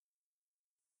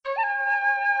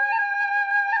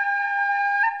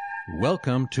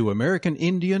Welcome to American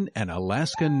Indian and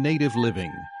Alaska Native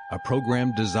Living, a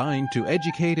program designed to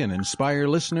educate and inspire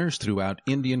listeners throughout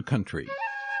Indian country.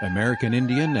 American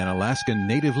Indian and Alaska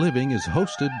Native Living is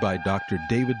hosted by Dr.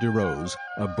 David DeRose,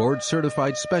 a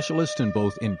board-certified specialist in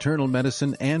both internal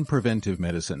medicine and preventive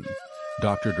medicine.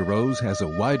 Dr. DeRose has a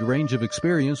wide range of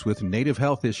experience with Native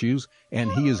health issues,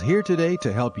 and he is here today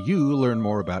to help you learn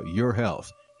more about your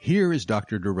health. Here is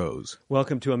Dr. DeRose.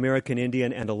 Welcome to American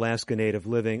Indian and Alaska Native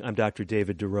Living. I'm Dr.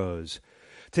 David DeRose.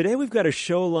 Today we've got a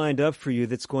show lined up for you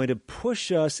that's going to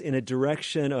push us in a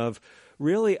direction of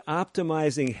really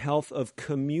optimizing health of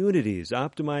communities,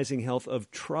 optimizing health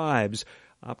of tribes,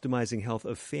 optimizing health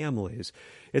of families.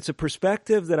 It's a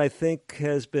perspective that I think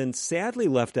has been sadly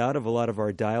left out of a lot of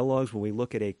our dialogues when we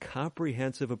look at a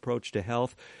comprehensive approach to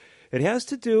health. It has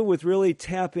to do with really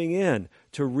tapping in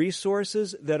to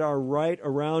resources that are right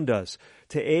around us.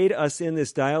 To aid us in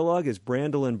this dialogue is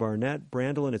Brandolyn Barnett.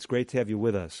 Brandolyn, it's great to have you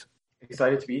with us.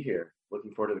 Excited to be here.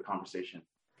 Looking forward to the conversation.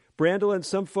 Brandolyn,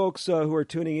 some folks who are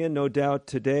tuning in, no doubt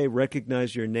today,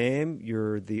 recognize your name.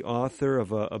 You're the author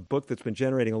of a book that's been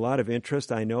generating a lot of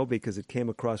interest, I know, because it came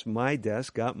across my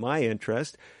desk, got my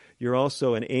interest. You're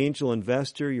also an angel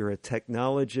investor. You're a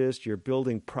technologist. You're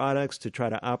building products to try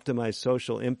to optimize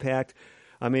social impact.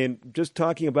 I mean, just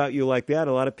talking about you like that,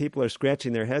 a lot of people are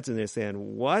scratching their heads and they're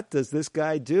saying, what does this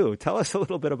guy do? Tell us a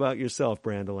little bit about yourself,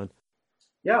 Brandolyn.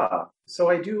 Yeah,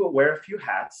 so I do wear a few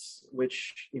hats,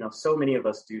 which, so many of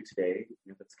us do today.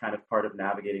 That's kind of part of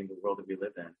navigating the world that we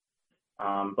live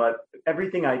in. But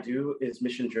everything I do is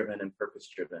mission-driven and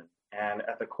purpose-driven. And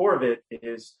at the core of it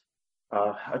is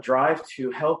a drive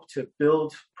to help to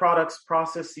build products,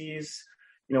 processes,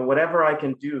 whatever I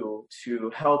can do to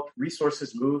help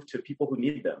resources move to people who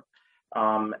need them.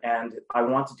 And I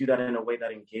want to do that in a way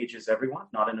that engages everyone,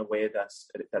 not in a way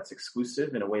that's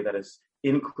exclusive, in a way that is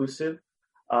inclusive,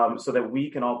 so that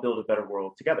we can all build a better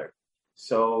world together.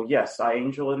 So yes, I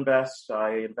angel invest.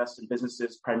 I invest in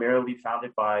businesses primarily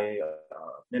founded by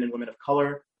men and women of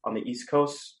color on the East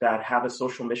Coast that have a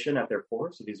social mission at their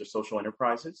core. So these are social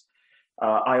enterprises.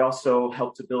 I also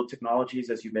help to build technologies,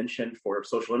 as you mentioned, for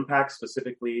social impact,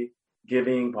 specifically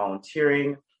giving,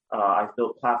 volunteering. I've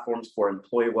built platforms for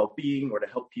employee well-being or to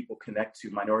help people connect to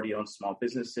minority-owned small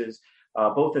businesses,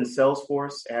 both in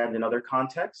Salesforce and in other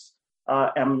contexts.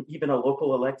 I'm even a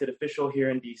local elected official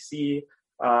here in DC,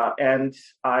 and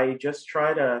I just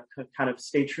try to kind of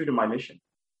stay true to my mission.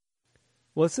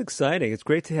 Well, it's exciting. It's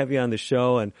great to have you on the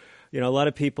show. And, a lot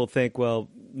of people think, well,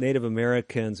 Native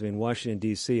Americans in Washington,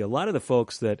 D.C., a lot of the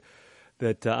folks that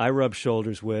I rub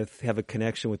shoulders with have a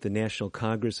connection with the National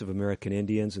Congress of American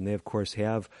Indians, and they, of course,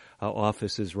 have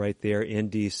offices right there in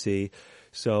D.C.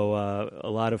 So a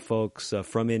lot of folks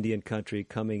from Indian country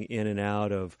coming in and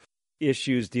out of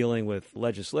issues dealing with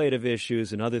legislative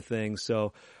issues and other things.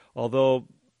 So although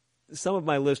some of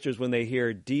my listeners, when they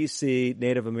hear D.C.,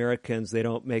 Native Americans, they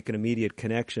don't make an immediate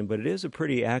connection, but it is a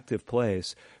pretty active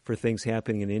place for things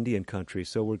happening in Indian country.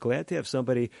 So we're glad to have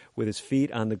somebody with his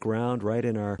feet on the ground right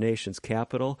in our nation's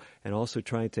capital and also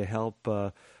trying to help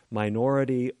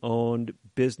minority-owned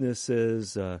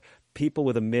businesses, people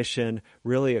with a mission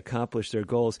really accomplish their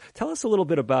goals. Tell us a little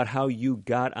bit about how you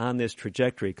got on this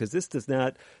trajectory, because this does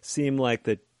not seem like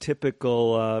the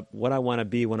typical what I want to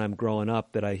be when I'm growing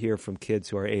up that I hear from kids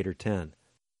who are 8 or 10.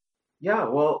 Yeah,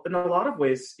 well, in a lot of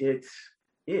ways, it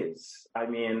is. I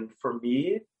mean, for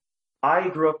me, I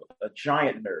grew up a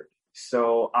giant nerd.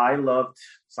 So I loved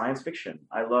science fiction.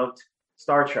 I loved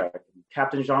Star Trek,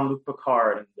 Captain Jean-Luc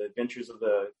Picard, and the adventures of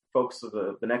the folks of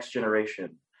the next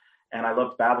generation. And I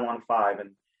loved Babylon 5.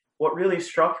 And what really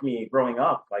struck me growing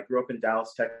up, I grew up in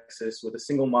Dallas, Texas with a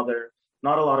single mother,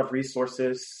 not a lot of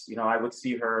resources. I would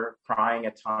see her crying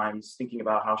at times, thinking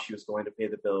about how she was going to pay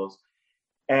the bills.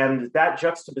 And that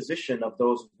juxtaposition of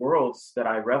those worlds that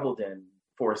I reveled in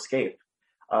for escape,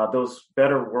 those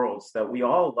better worlds that we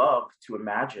all love to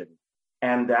imagine,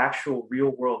 and the actual real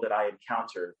world that I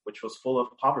encountered, which was full of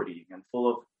poverty and full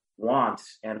of want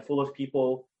and full of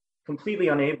people completely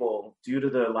unable due to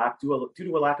a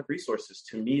lack of resources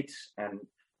to meet and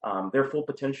their full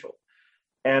potential.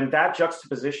 And that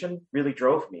juxtaposition really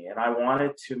drove me, and I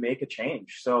wanted to make a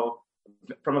change. So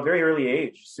from a very early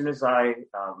age, as soon as I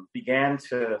began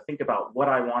to think about what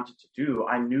I wanted to do,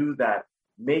 I knew that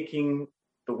making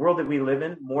the world that we live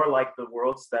in more like the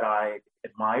worlds that I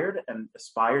admired and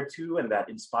aspired to and that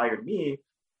inspired me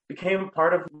became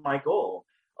part of my goal.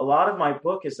 A lot of my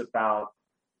book is about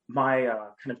my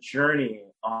kind of journey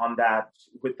on that,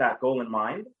 with that goal in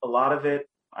mind. A lot of it,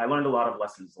 I learned a lot of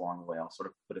lessons along the way. I'll sort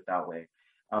of put it that way.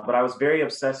 But I was very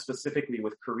obsessed specifically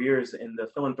with careers in the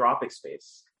philanthropic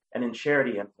space. and in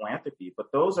charity and philanthropy, but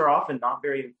those are often not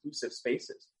very inclusive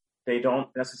spaces. They don't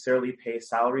necessarily pay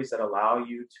salaries that allow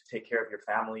you to take care of your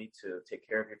family, to take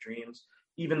care of your dreams,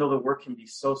 even though the work can be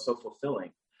so, so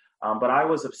fulfilling. But I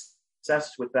was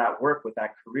obsessed with that work, with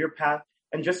that career path.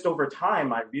 And just over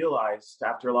time, I realized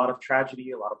after a lot of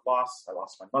tragedy, a lot of loss, I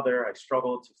lost my mother, I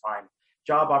struggled to find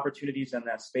job opportunities in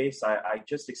that space. I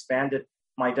just expanded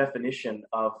my definition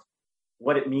of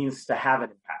what it means to have an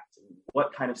impact and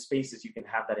what kind of spaces you can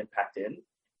have that impact in.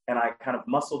 And I kind of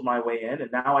muscled my way in,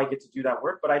 and now I get to do that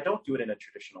work, but I don't do it in a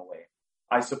traditional way.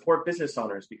 I support business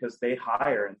owners because they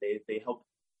hire and they help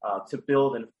to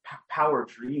build and power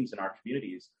dreams in our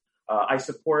communities. I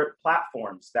support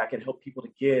platforms that can help people to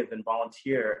give and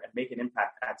volunteer and make an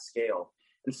impact at scale.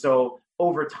 And so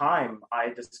over time,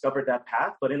 I discovered that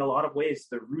path, but in a lot of ways,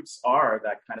 the roots are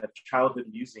that kind of childhood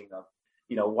musing of,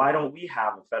 why don't we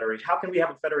have a federation? How can we have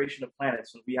a federation of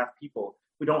planets when we have people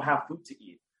who don't have food to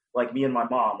eat, like me and my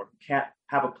mom, or who can't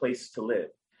have a place to live?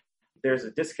 There's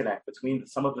a disconnect between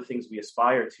some of the things we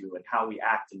aspire to and how we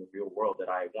act in the real world that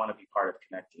I want to be part of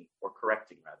connecting or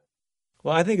correcting, rather.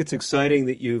 Well, I think it's exciting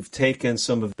that you've taken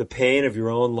some of the pain of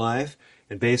your own life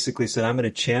and basically said, I'm going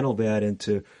to channel that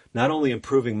into not only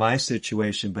improving my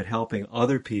situation, but helping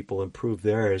other people improve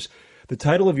theirs. The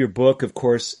title of your book, of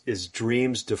course, is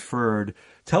Dreams Deferred.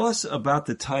 Tell us about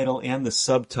the title and the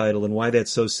subtitle and why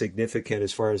that's so significant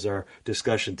as far as our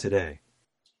discussion today.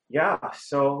 Yeah,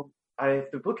 so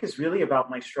the book is really about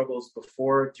my struggles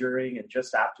before, during, and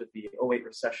just after the '08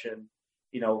 recession.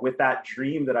 With that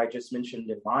dream that I just mentioned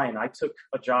in mind, I took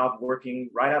a job working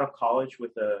right out of college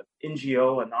with an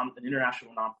NGO, an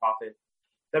international nonprofit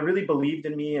that really believed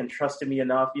in me and trusted me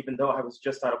enough, even though I was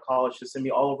just out of college, to send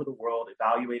me all over the world,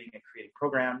 evaluating and creating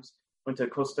programs. Went to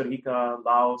Costa Rica,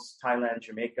 Laos, Thailand,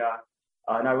 Jamaica,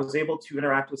 and I was able to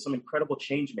interact with some incredible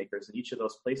change makers in each of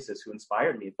those places who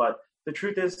inspired me. But the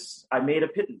truth is, I made a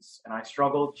pittance, and I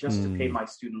struggled just to pay my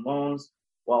student loans,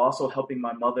 while also helping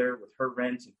my mother with her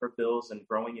rent and her bills and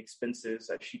growing expenses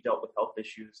as she dealt with health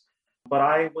issues. But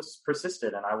I was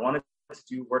persistent, and I wanted to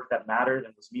do work that mattered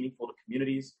and was meaningful to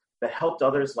communities, that helped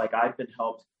others like I've been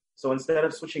helped. So instead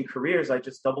of switching careers, I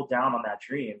just doubled down on that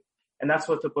dream. And that's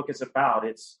what the book is about.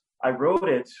 I wrote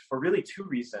it for really two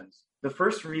reasons. The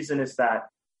first reason is that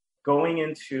going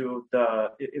into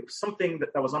it was something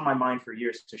that was on my mind for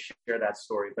years to share that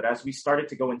story. But as we started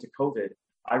to go into COVID,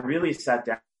 I really sat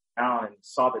down and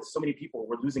saw that so many people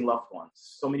were losing loved ones.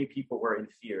 So many people were in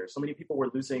fear. So many people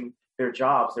were losing their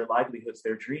jobs, their livelihoods,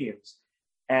 their dreams.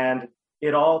 And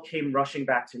it all came rushing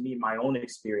back to me, my own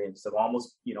experience of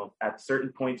almost, at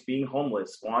certain points being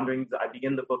homeless, wandering. I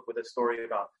begin the book with a story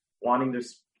about wandering the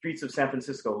streets of San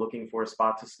Francisco looking for a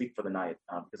spot to sleep for the night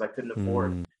because I couldn't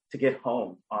afford to get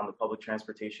home on the public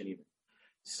transportation even.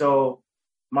 So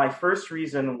my first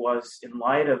reason was, in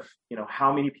light of,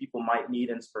 how many people might need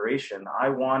inspiration, I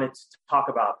wanted to talk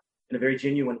about, in a very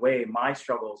genuine way, my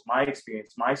struggles, my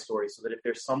experience, my story, so that if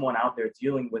there's someone out there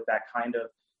dealing with that kind of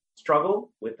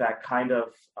struggle, with that kind of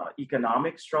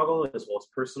economic struggle, as well as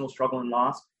personal struggle and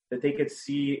loss, that they could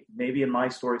see maybe in my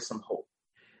story some hope.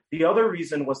 The other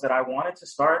reason was that I wanted to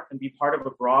start and be part of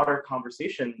a broader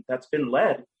conversation that's been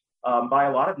led by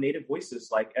a lot of Native voices,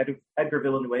 like Edgar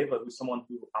Villanueva, who's someone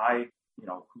who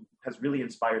who has really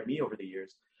inspired me over the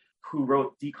years, who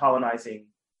wrote Decolonizing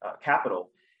Capital.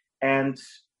 And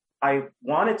I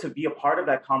wanted to be a part of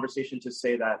that conversation to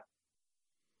say that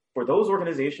for those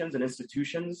organizations and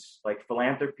institutions like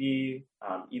philanthropy,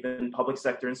 even public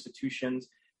sector institutions,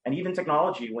 and even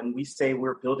technology, when we say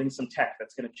we're building some tech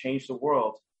that's going to change the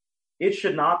world, it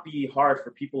should not be hard for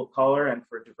people of color and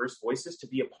for diverse voices to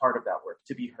be a part of that work,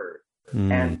 to be heard.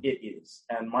 And it is.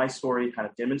 And my story kind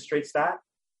of demonstrates that.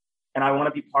 And I want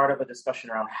to be part of a discussion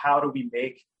around how do we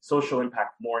make social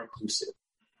impact more inclusive.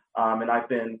 And I've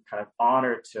been kind of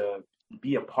honored to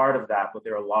be a part of that, but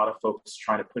there are a lot of folks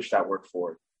trying to push that work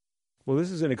forward. Well,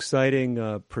 this is an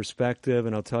exciting perspective,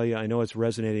 and I'll tell you, I know it's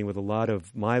resonating with a lot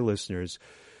of my listeners.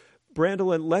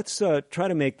 Brandolin, let's try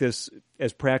to make this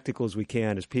as practical as we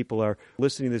can. As people are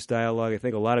listening to this dialogue, I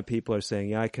think a lot of people are saying,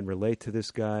 yeah, I can relate to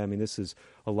this guy. I mean, this is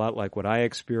a lot like what I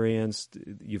experienced.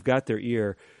 You've got their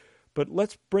ear. But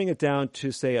let's bring it down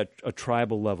to, say, a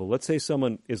tribal level. Let's say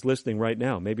someone is listening right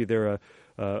now. Maybe they're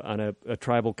on a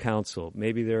tribal council.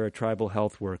 Maybe they're a tribal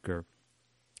health worker.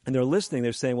 And they're listening.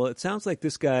 They're saying, well, it sounds like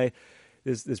this guy,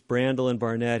 this Brandolin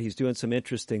Barnett, he's doing some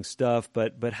interesting stuff.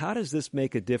 But how does this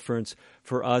make a difference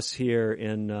for us here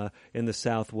in the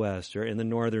Southwest or in the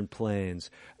Northern Plains?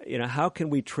 How can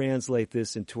we translate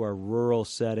this into our rural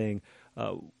setting?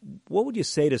 What would you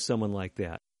say to someone like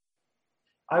that?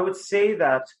 I would say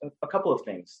that a couple of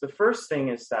things. The first thing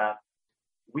is that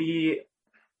we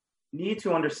need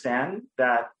to understand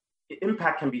that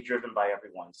impact can be driven by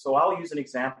everyone. So I'll use an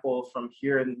example from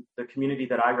here in the community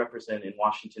that I represent in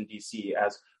Washington, D.C.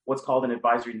 as what's called an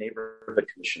advisory neighborhood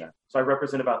commissioner. So I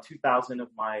represent about 2,000 of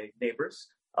my neighbors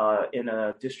in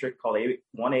a district called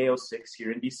 1A06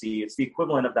 here in D.C. It's the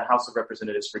equivalent of the House of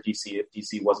Representatives for D.C. if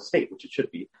D.C. was a state, which it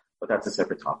should be, but that's a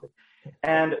separate topic.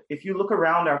 And if you look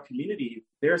around our community,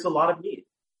 there's a lot of need.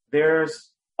 There's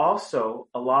also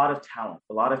a lot of talent,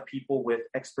 a lot of people with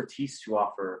expertise to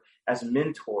offer as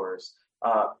mentors,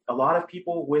 a lot of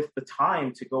people with the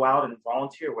time to go out and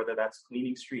volunteer, whether that's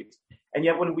cleaning streets. And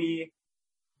yet when we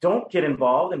don't get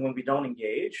involved and when we don't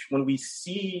engage, when we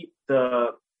see the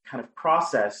kind of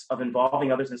process of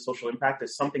involving others in social impact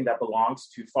as something that belongs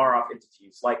to far off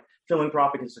entities like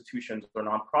philanthropic institutions or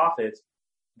nonprofits,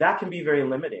 that can be very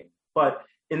limiting. But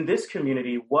in this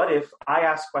community, what if I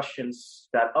ask questions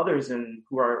that others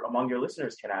who are among your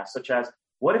listeners can ask, such as,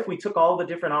 what if we took all the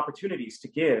different opportunities to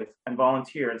give and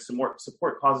volunteer and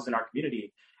support causes in our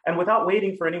community, and without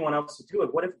waiting for anyone else to do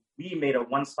it, what if we made a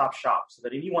one-stop shop so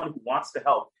that anyone who wants to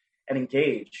help and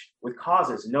engage with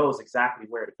causes knows exactly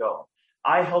where to go?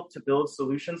 I help to build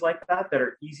solutions like that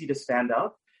are easy to stand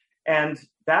up. And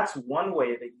that's one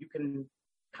way that you can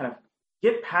kind of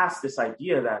get past this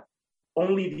idea that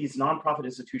only these nonprofit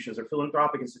institutions or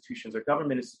philanthropic institutions or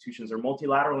government institutions or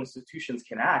multilateral institutions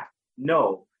can act.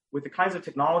 No, with the kinds of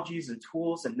technologies and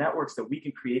tools and networks that we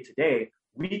can create today,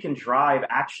 we can drive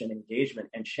action, engagement,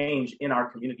 and change in our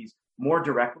communities more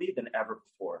directly than ever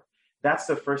before. That's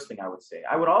the first thing I would say.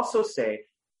 I would also say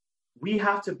we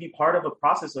have to be part of a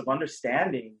process of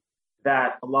understanding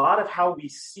that a lot of how we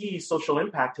see social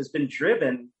impact has been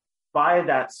driven by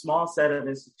that small set of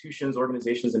institutions,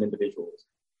 organizations, and individuals.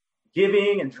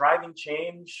 Giving and driving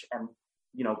change and,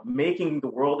 making the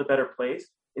world a better place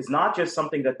is not just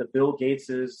something that the Bill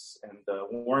Gateses and the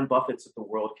Warren Buffetts of the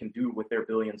world can do with their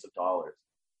billions of dollars.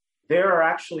 There are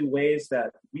actually ways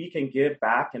that we can give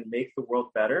back and make the world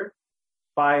better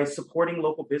by supporting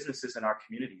local businesses in our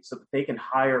community so that they can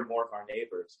hire more of our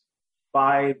neighbors,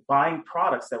 by buying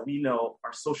products that we know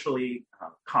are socially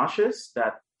conscious,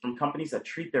 that from companies that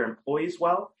treat their employees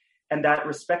well, and that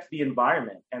respect the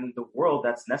environment and the world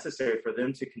that's necessary for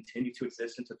them to continue to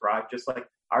exist and to thrive, just like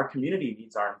our community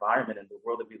needs our environment and the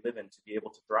world that we live in to be able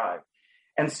to thrive.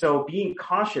 And so being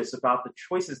conscious about the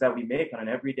choices that we make on an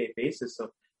everyday basis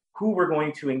of who we're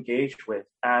going to engage with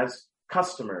as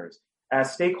customers,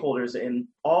 as stakeholders in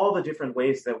all the different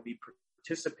ways that we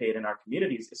participate in our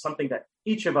communities is something that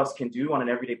each of us can do on an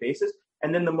everyday basis.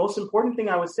 And then the most important thing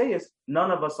I would say is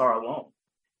none of us are alone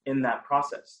in that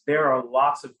process. There are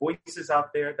lots of voices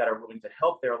out there that are willing to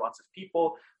help. There are lots of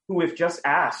people who, if just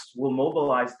asked, will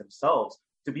mobilize themselves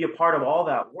to be a part of all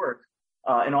that work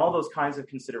and all those kinds of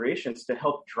considerations to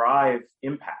help drive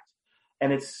impact.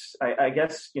 And it's, I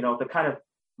guess, the kind of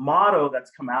motto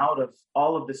that's come out of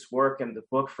all of this work and the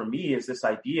book for me is this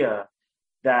idea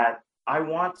that I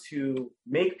want to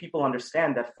make people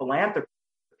understand that philanthropy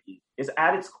is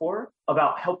at its core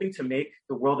about helping to make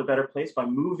the world a better place by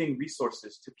moving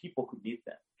resources to people who need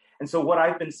them. And so what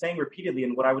I've been saying repeatedly,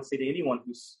 and what I would say to anyone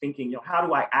who's thinking, how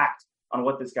do I act on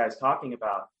what this guy's talking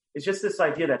about, is just this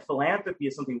idea that philanthropy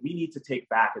is something we need to take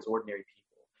back as ordinary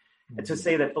people. Mm-hmm. And to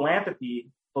say that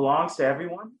philanthropy belongs to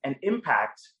everyone and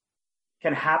impact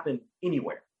can happen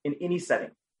anywhere, in any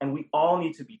setting. And we all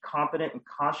need to be confident and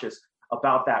conscious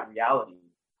about that reality,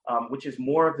 which is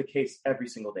more of the case every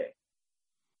single day.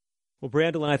 Well,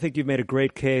 Brandolin, I think you've made a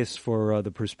great case for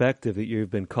the perspective that you've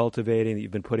been cultivating, that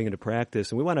you've been putting into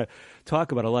practice. And we want to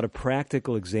talk about a lot of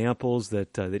practical examples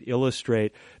that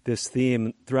illustrate this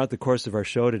theme throughout the course of our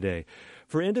show today.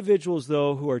 For individuals,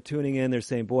 though, who are tuning in, they're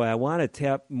saying, boy, I want to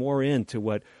tap more into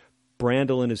what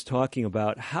Brandolin is talking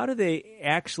about. How do they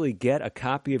actually get a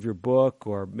copy of your book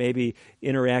or maybe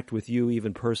interact with you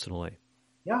even personally?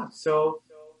 Yeah, so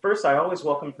first, I always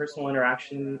welcome personal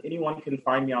interaction. Anyone can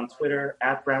find me on Twitter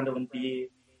at BrandolinB.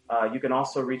 You can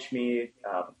also reach me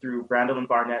through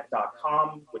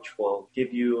brandolinbarnett.com, which will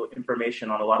give you information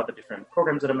on a lot of the different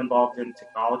programs that I'm involved in,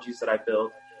 technologies that I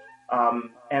build.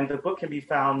 And the book can be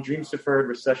found, Dreams Deferred,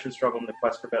 Recession Struggle, and the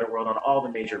Quest for a Better World, on all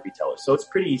the major retailers. So it's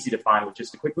pretty easy to find with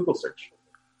just a quick Google search.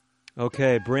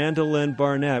 Okay, Brandolin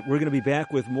Barnett. We're going to be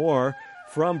back with more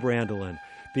from Brandolin,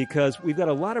 because we've got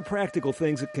a lot of practical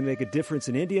things that can make a difference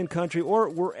in Indian country or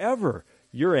wherever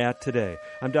you're at today.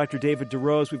 I'm Dr. David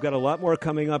DeRose. We've got a lot more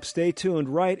coming up. Stay tuned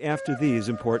right after these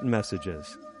important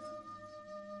messages.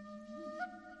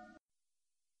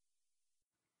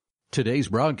 Today's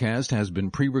broadcast has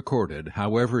been pre-recorded.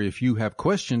 However, if you have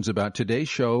questions about today's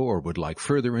show or would like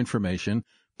further information,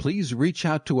 please reach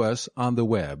out to us on the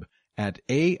web at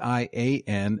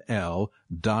AIANL.org.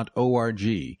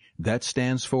 That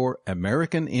stands for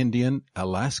American Indian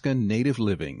Alaska Native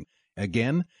Living.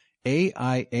 Again,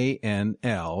 AIANL.org.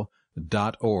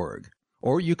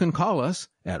 Or you can call us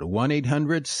at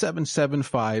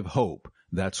 1-800-775-HOPE.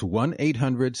 That's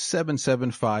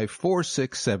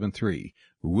 1-800-775-4673.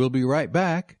 We'll be right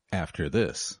back after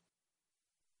this.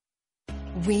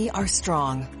 We are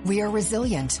strong, we are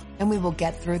resilient, and we will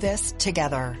get through this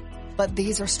together. But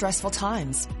these are stressful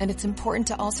times, and it's important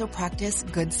to also practice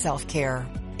good self-care.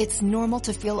 It's normal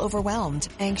to feel overwhelmed,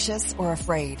 anxious, or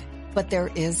afraid. But there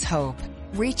is hope.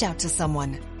 Reach out to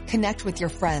someone. Connect with your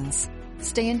friends.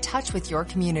 Stay in touch with your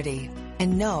community.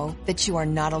 And know that you are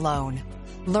not alone.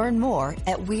 Learn more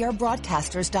at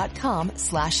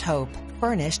wearebroadcasters.com/hope.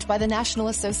 Furnished by the National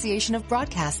Association of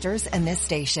Broadcasters and this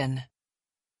station.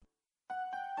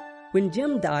 When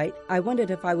Jim died, I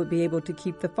wondered if I would be able to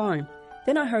keep the farm.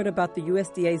 Then I heard about the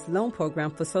USDA's loan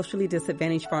program for socially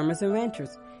disadvantaged farmers and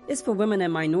ranchers. It's for women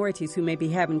and minorities who may be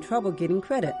having trouble getting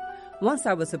credit. Once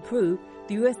I was approved,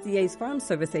 the USDA's Farm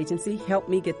Service Agency helped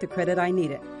me get the credit I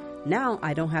needed. Now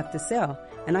I don't have to sell,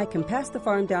 and I can pass the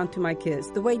farm down to my kids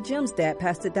the way Jim's dad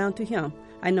passed it down to him.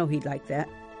 I know he'd like that.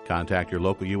 Contact your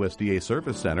local USDA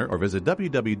Service Center or visit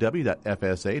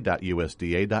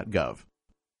www.fsa.usda.gov.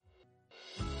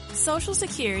 Social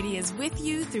Security is with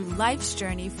you through life's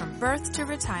journey from birth to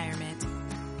retirement.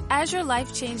 As your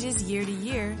life changes year to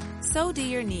year, so do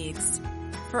your needs.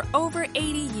 For over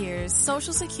 80 years,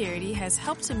 Social Security has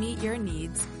helped to meet your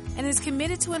needs and is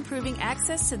committed to improving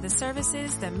access to the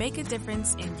services that make a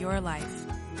difference in your life.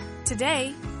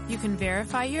 Today, you can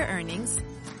verify your earnings,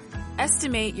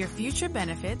 estimate your future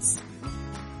benefits,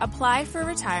 apply for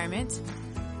retirement,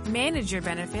 manage your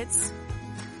benefits,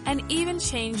 and even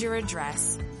change your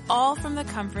address, all from the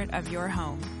comfort of your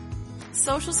home.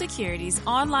 Social Security's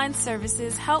online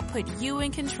services help put you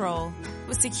in control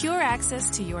with secure access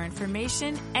to your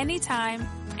information anytime,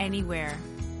 anywhere,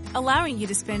 allowing you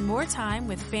to spend more time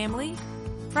with family,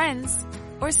 friends,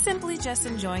 or simply just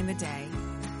enjoying the day.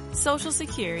 Social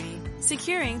Security,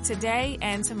 securing today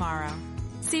and tomorrow.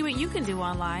 See what you can do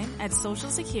online at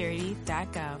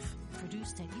socialsecurity.gov.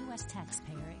 Produced at U.S.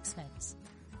 taxpayer expense.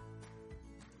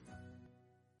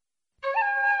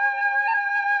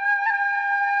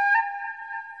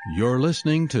 You're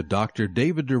listening to Dr.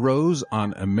 David DeRose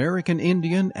on American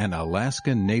Indian and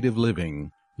Alaska Native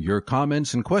Living. Your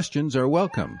comments and questions are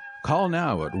welcome. Call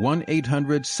now at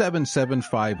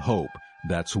 1-800-775-HOPE.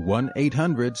 That's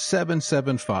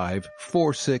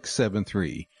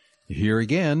 1-800-775-4673. Here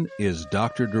again is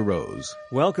Dr. DeRose.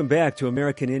 Welcome back to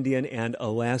American Indian and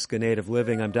Alaska Native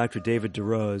Living. I'm Dr. David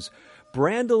DeRose.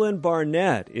 Brandolin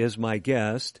Barnett is my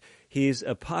guest. He's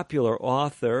a popular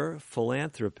author,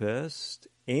 philanthropist,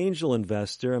 angel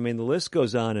investor. I mean, the list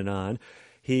goes on and on.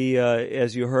 He,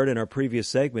 as you heard in our previous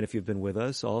segment, if you've been with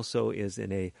us, also is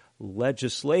in a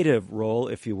legislative role,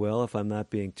 if you will, if I'm not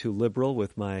being too liberal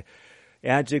with my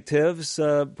adjectives.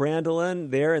 Brandolin,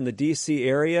 there in the D.C.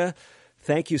 area,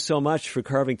 thank you so much for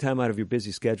carving time out of your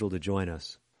busy schedule to join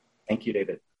us. Thank you,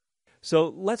 David.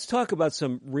 So let's talk about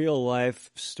some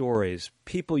real-life stories,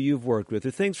 people you've worked with,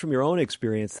 or things from your own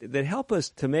experience that help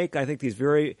us to make, I think, these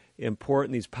very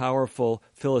important, these powerful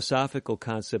philosophical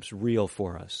concepts real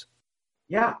for us.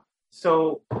 Yeah.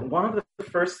 So one of the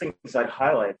first things I'd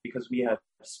highlight, because we have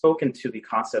spoken to the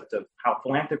concept of how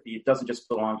philanthropy doesn't just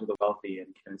belong to the wealthy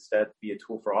and can instead be a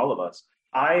tool for all of us,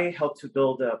 I helped to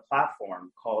build a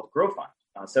platform called Grow Fund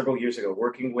several years ago,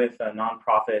 working with a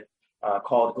nonprofit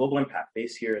called Global Impact,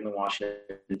 based here in the Washington,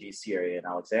 D.C. area in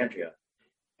Alexandria.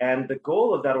 And the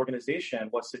goal of that organization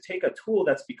was to take a tool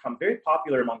that's become very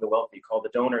popular among the wealthy called the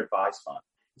Donor Advised Fund.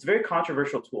 It's a very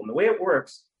controversial tool. And the way it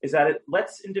works is that it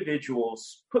lets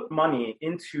individuals put money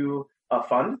into a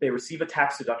fund. They receive a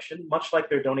tax deduction, much like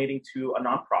they're donating to a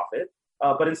nonprofit.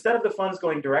 But instead of the funds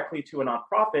going directly to a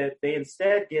nonprofit, they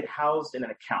instead get housed in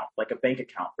an account, like a bank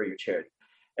account for your charity.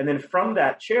 And then from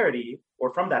that charity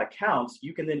or from that account,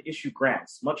 you can then issue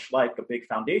grants, much like a big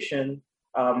foundation,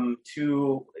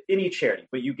 to any charity.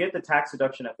 But you get the tax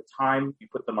deduction at the time you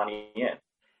put the money in.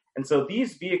 And so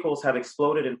these vehicles have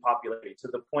exploded in popularity to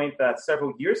the point that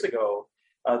several years ago,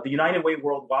 the United Way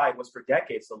Worldwide was for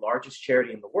decades the largest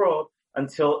charity in the world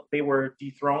until they were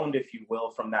dethroned, if you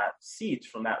will, from that seat,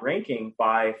 from that ranking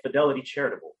by Fidelity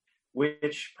Charitable,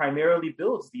 which primarily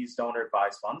builds these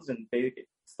donor-advised funds, and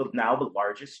it's now the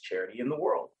largest charity in the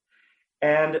world.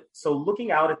 And so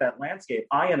looking out at that landscape,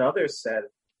 I and others said,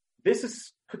 this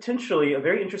is potentially a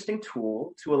very interesting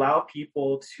tool to allow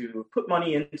people to put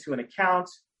money into an account,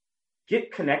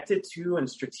 get connected to and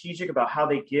strategic about how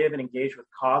they give and engage with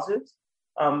causes,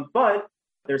 but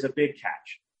there's a big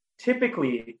catch.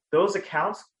 Typically, those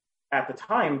accounts at the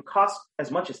time cost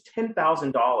as much as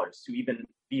 $10,000 to even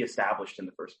be established in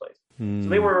the first place. So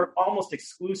they were almost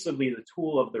exclusively the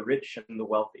tool of the rich and the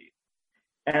wealthy.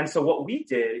 And so what we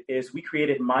did is we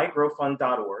created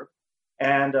mygrowfund.org.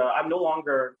 And I'm no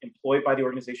longer employed by the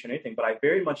organization or anything, but I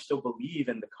very much still believe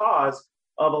in the cause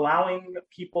of allowing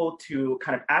people to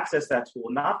kind of access that tool,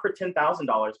 not for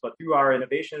 $10,000, but through our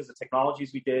innovations, the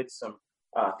technologies we did, some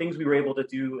things we were able to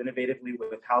do innovatively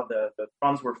with how the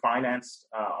funds were financed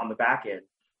on the back end.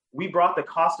 We brought the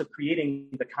cost of creating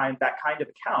that kind of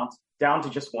account down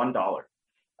to just $1.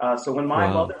 So when my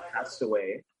mother passed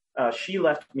away, she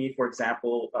left me, for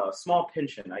example, a small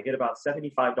pension. I get about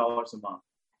 $75 a month.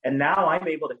 And now I'm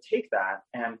able to take that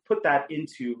and put that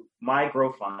into my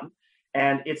Grow Fund,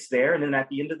 and it's there. And then at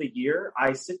the end of the year,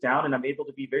 I sit down and I'm able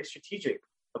to be very strategic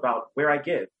about where I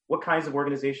give, what kinds of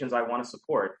organizations I want to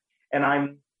support. And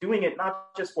I'm doing it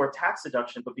not just for tax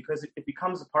deduction, but because it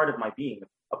becomes a part of my being,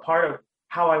 a part of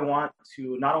how I want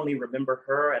to not only remember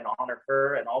her and honor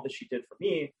her and all that she did for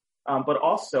me, but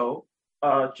also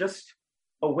just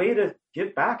a way to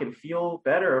give back and feel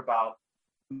better about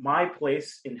my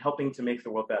place in helping to make the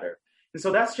world better. And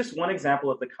so that's just one example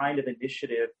of the kind of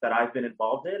initiative that I've been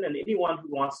involved in. And anyone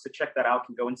who wants to check that out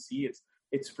can go and see.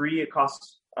 It's free. It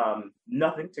costs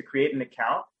nothing to create an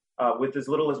account. With as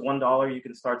little as $1, you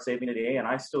can start saving a day. And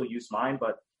I still use mine.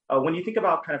 But when you think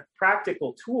about kind of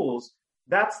practical tools,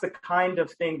 that's the kind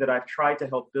of thing that I've tried to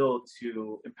help build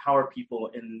to empower people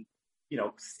in,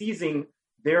 seizing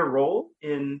their role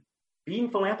in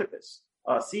being philanthropists,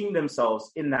 seeing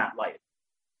themselves in that light.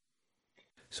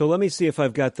 So let me see if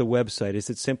I've got the website. Is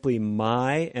it simply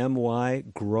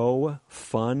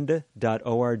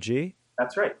mygrowfund.org?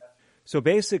 That's right. So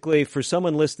basically, for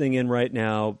someone listening in right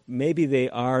now, maybe they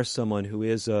are someone who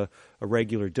is a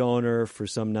regular donor for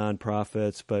some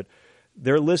nonprofits, but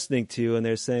they're listening to you and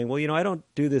they're saying, well, I don't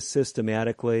do this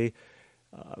systematically.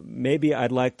 Maybe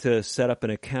I'd like to set up an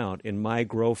account in My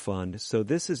Grow Fund. So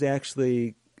this is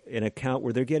actually an account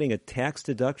where they're getting a tax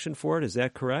deduction for it. Is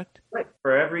that correct? Right.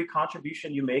 For every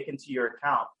contribution you make into your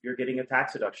account, you're getting a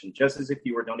tax deduction, just as if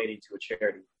you were donating to a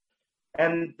charity.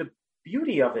 And the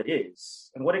beauty of it is,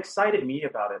 and what excited me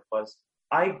about it was,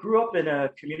 I grew up in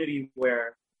a community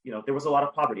where, there was a lot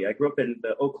of poverty. I grew up in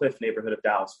the Oak Cliff neighborhood of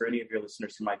Dallas, for any of your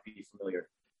listeners who might be familiar.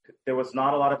 There was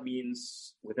not a lot of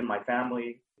means within my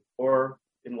family or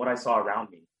in what I saw around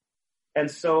me.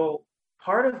 And so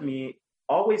part of me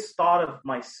always thought of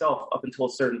myself up until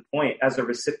a certain point as a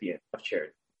recipient of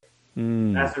charity,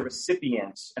 as a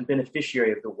recipient and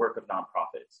beneficiary of the work of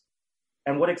nonprofits.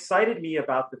 And what excited me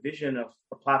about the vision of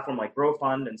a platform like Grow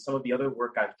Fund and some of the other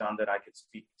work I've done that I could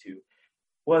speak to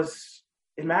was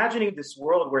imagining this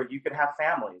world where you could have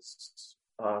families,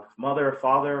 mother,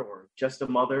 father, or just a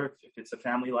mother, if it's a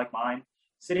family like mine,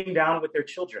 sitting down with their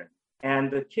children. And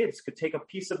the kids could take a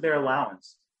piece of their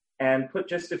allowance and put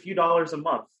just a few dollars a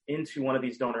month into one of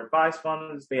these donor advised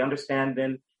funds. They understand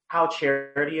then how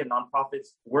charity and nonprofits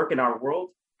work in our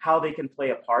world, how they can play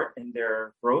a part in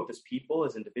their growth as people,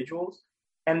 as individuals.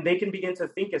 And they can begin to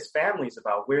think as families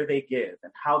about where they give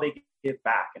and how they give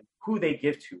back and who they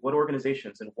give to, what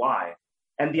organizations and why.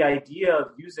 And the idea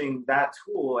of using that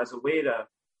tool as a way to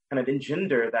kind of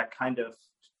engender that kind of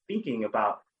thinking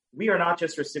about, we are not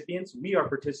just recipients, we are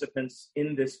participants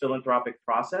in this philanthropic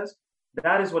process.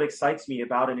 That is what excites me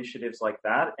about initiatives like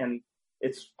that. And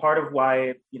it's part of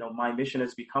why, my mission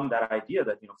has become that idea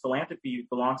that, philanthropy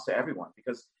belongs to everyone,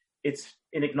 because it's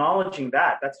in acknowledging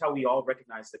that's how we all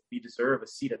recognize that we deserve a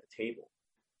seat at the table.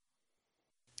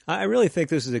 I really think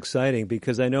this is exciting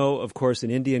because I know, of course,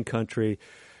 in Indian country,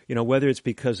 whether it's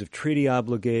because of treaty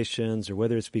obligations or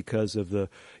whether it's because of the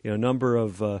number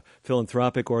of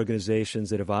philanthropic organizations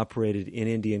that have operated in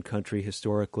Indian country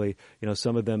historically,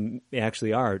 some of them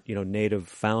actually are, native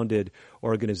founded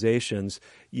organizations.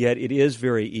 Yet it is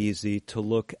very easy to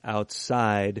look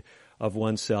outside of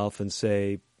oneself and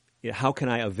say, how can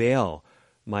I avail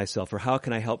myself or how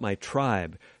can I help my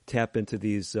tribe tap into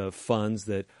these funds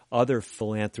that other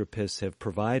philanthropists have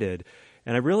provided?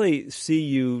 And I really see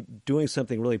you doing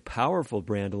something really powerful,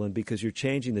 Brandolin, because you're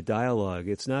changing the dialogue.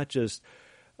 It's not just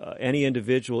any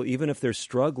individual, even if they're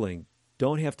struggling,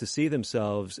 don't have to see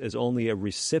themselves as only a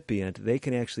recipient. They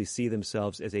can actually see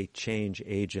themselves as a change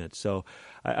agent. So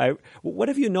what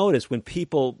have you noticed when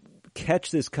people catch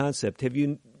this concept? Have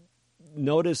you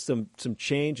noticed some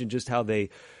change in just how they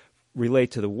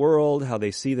relate to the world, how they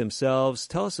see themselves?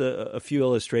 Tell us a few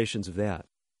illustrations of that.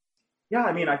 Yeah,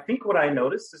 I think what I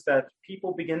noticed is that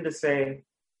people begin to say,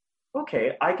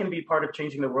 okay, I can be part of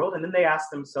changing the world. And then they ask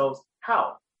themselves,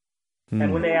 how?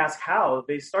 And when they ask how,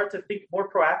 they start to think more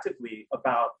proactively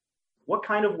about what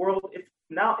kind of world,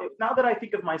 now that I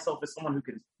think of myself as someone who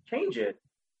can change it,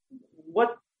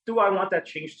 what do I want that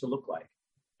change to look like?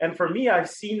 And for me, I've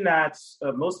seen that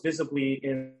most visibly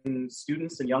in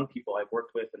students and young people I've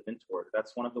worked with and mentored.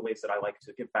 That's one of the ways that I like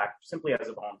to give back simply as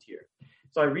a volunteer.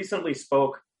 So I recently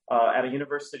spoke at a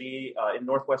university in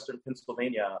northwestern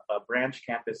Pennsylvania, a branch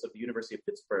campus of the University of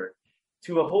Pittsburgh,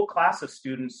 to a whole class of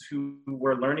students who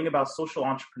were learning about social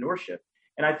entrepreneurship.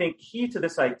 And I think key to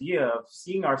this idea of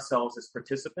seeing ourselves as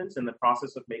participants in the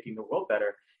process of making the world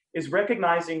better is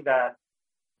recognizing that,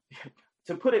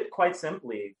 to put it quite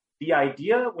simply, the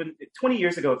idea when 20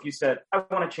 years ago, if you said, I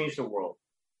want to change the world,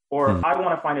 or I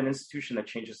want to find an institution that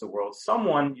changes the world,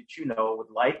 someone that you know would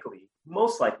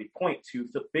most likely point to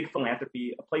the big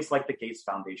philanthropy, a place like the Gates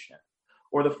Foundation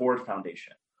or the Ford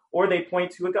Foundation, or they point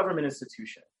to a government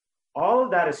institution. All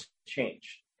of that has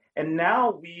changed. And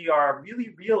now we are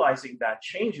really realizing that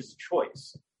change is a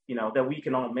choice, that we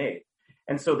can all make.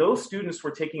 And so those students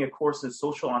were taking a course in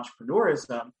social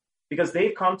entrepreneurism because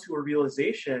they've come to a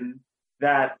realization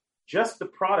that just the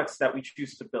products that we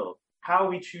choose to build, how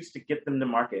we choose to get them to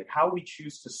market, how we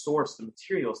choose to source the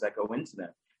materials that go into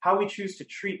them, how we choose to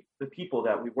treat the people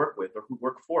that we work with or who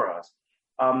work for us,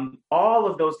 all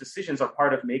of those decisions are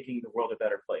part of making the world a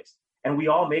better place. And we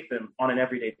all make them on an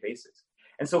everyday basis.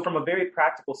 And so from a very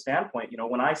practical standpoint,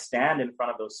 when I stand in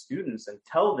front of those students and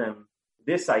tell them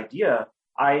this idea,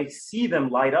 I see them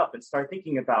light up and start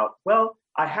thinking about, well,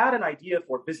 I had an idea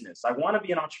for business. I want to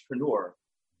be an entrepreneur.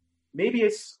 Maybe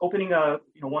it's opening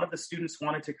one of the students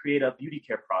wanted to create a beauty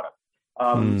care product.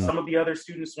 Some of the other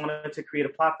students wanted to create a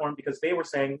platform because they were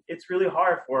saying it's really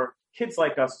hard for kids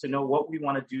like us to know what we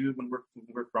want to do when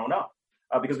we're grown up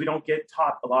because we don't get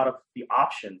taught a lot of the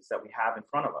options that we have in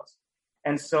front of us.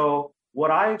 And so what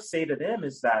I say to them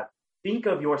is that think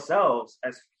of yourselves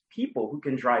as people who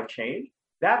can drive change.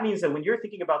 That means that when you're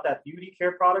thinking about that beauty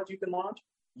care product you can launch,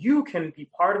 you can be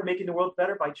part of making the world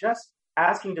better by just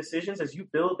asking decisions as you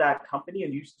build that company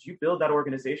and you build that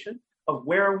organization of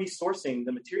where are we sourcing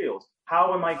the materials?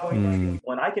 How am I going to treat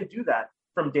people? And I can do that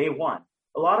from day one.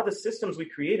 A lot of the systems we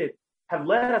created have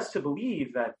led us to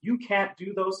believe that you can't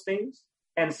do those things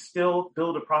and still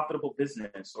build a profitable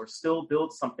business or still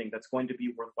build something that's going to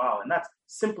be worthwhile. And that's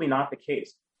simply not the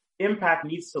case. Impact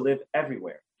needs to live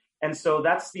everywhere. And so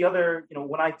that's the other,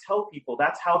 when I tell people,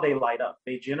 that's how they light up.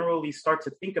 They generally start to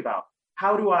think about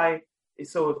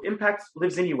so if impact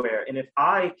lives anywhere, and if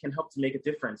I can help to make a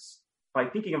difference by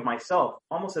thinking of myself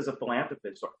almost as a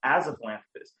philanthropist or as a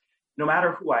philanthropist, no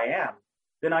matter who I am,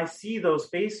 then I see those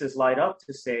faces light up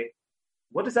to say,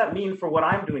 what does that mean for what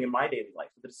I'm doing in my daily life,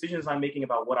 for the decisions I'm making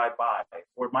about what I buy,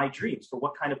 for my dreams, for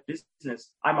what kind of business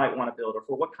I might want to build, or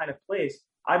for what kind of place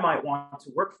I might want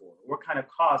to work for, or what kind of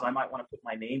cause I might want to put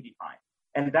my name behind.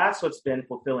 And that's what's been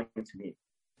fulfilling to me.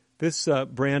 This,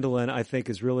 Brandolin, I think,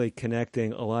 is really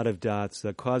connecting a lot of dots,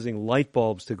 causing light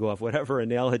bulbs to go off, whatever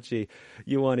analogy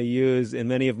you want to use in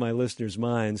many of my listeners'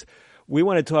 minds. We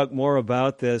want to talk more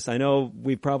about this. I know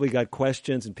we've probably got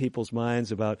questions in people's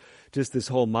minds about just this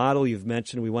whole model you've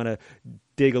mentioned. We want to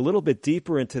dig a little bit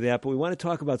deeper into that, but we want to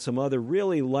talk about some other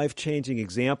really life-changing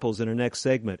examples in our next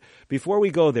segment. Before we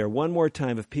go there, one more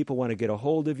time, if people want to get a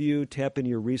hold of you, tap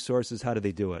into your resources, how do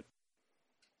they do it?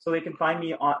 So they can find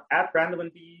me at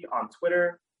Brandolin B on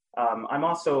Twitter.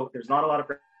 There's not a lot of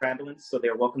Brandolins, so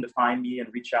they're welcome to find me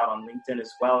and reach out on LinkedIn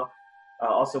as well.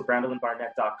 Also,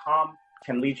 BrandolinBarnett.com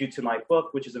can lead you to my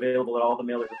book, which is available at all the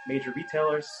major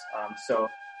retailers. So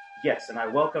yes, and I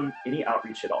welcome any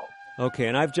outreach at all. Okay,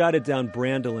 and I've jotted down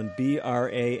Brandolin,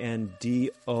 Brandolon.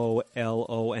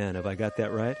 Have I got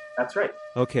that right? That's right.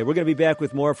 Okay, we're going to be back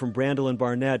with more from Brandolin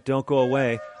Barnett. Don't go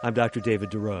away. I'm Dr. David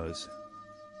DeRose.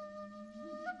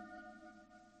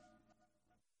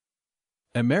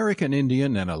 American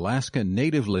Indian and Alaska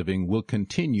Native Living will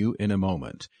continue in a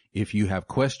moment. If you have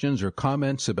questions or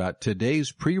comments about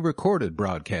today's pre-recorded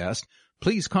broadcast,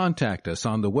 please contact us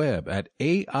on the web at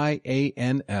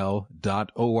aianl.org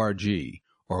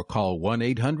or call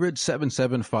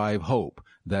 1-800-775-HOPE.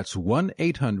 That's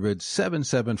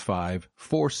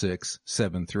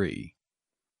 1-800-775-4673.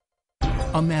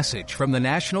 A message from the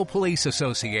National Police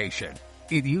Association.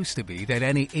 It used to be that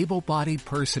any able-bodied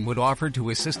person would offer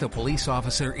to assist a police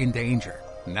officer in danger.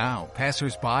 Now,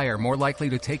 passers-by are more likely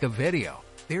to take a video.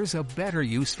 There's a better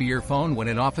use for your phone when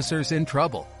an officer's in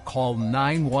trouble. Call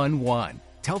 911.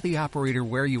 Tell the operator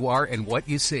where you are and what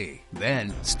you see.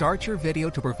 Then, start your video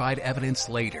to provide evidence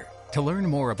later. To learn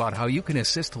more about how you can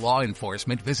assist law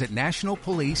enforcement, visit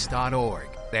nationalpolice.org.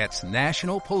 That's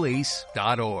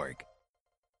nationalpolice.org.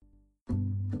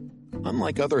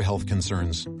 Unlike other health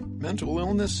concerns, mental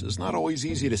illness is not always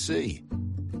easy to see.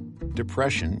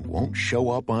 Depression won't show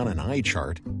up on an eye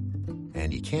chart,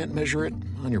 and you can't measure it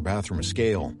on your bathroom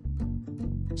scale.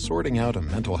 Sorting out a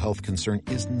mental health concern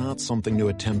is not something to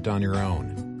attempt on your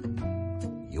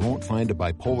own. You won't find a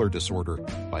bipolar disorder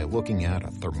by looking at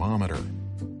a thermometer.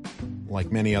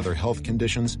 Like many other health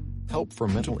conditions, help for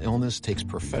mental illness takes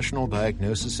professional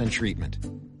diagnosis and treatment.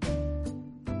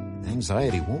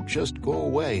 Anxiety won't just go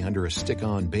away under a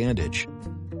stick-on bandage.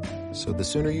 So the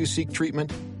sooner you seek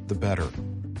treatment, the better.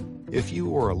 If you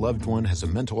or a loved one has a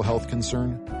mental health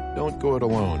concern, don't go it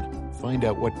alone. Find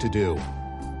out what to do.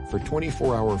 For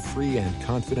 24-hour free and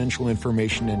confidential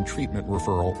information and treatment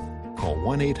referral, call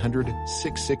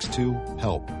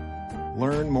 1-800-662-HELP.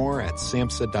 Learn more at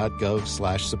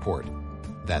samhsa.gov/support.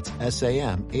 That's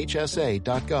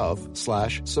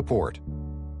samhsa.gov/support.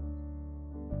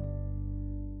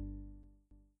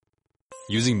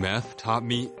 Using meth taught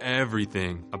me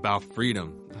everything about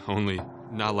freedom, only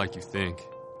not like you think.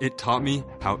 It taught me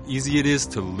how easy it is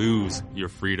to lose your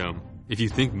freedom. If you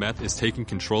think meth is taking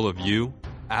control of you,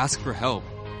 ask for help.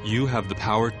 You have the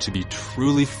power to be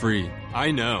truly free.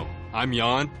 I know. I'm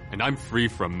Jan, and I'm free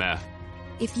from meth.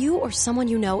 If you or someone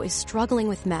you know is struggling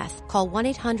with meth, call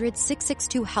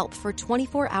 1-800-662-HELP for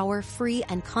 24-hour free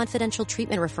and confidential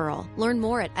treatment referral. Learn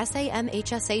more at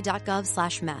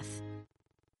samhsa.gov/meth.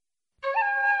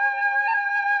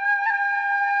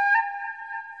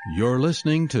 You're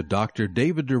listening to Dr.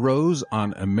 David DeRose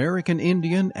on American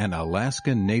Indian and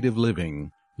Alaska Native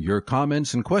Living. Your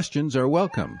comments and questions are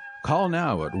welcome. Call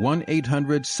now at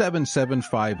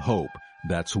 1-800-775-HOPE.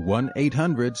 That's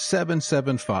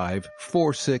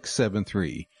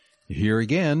 1-800-775-4673. Here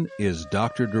again is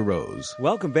Dr. DeRose.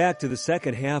 Welcome back to the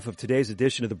second half of today's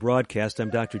edition of the broadcast. I'm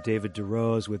Dr. David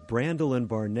DeRose with Brandolyn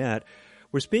Barnett.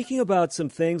 We're speaking about some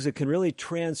things that can really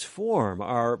transform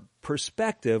our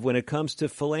perspective when it comes to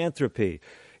philanthropy.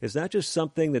 It's not just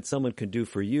something that someone can do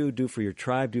for you, do for your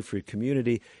tribe, do for your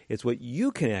community. It's what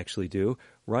you can actually do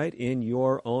right in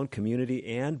your own community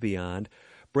and beyond.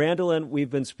 Brandolyn, we've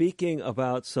been speaking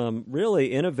about some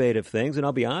really innovative things, and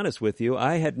I'll be honest with you,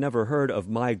 I had never heard of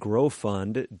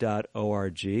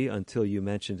mygrowfund.org until you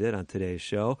mentioned it on today's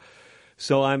show.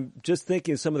 So I'm just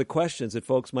thinking some of the questions that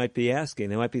folks might be asking.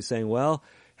 They might be saying, well,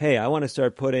 hey, I want to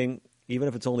start putting, even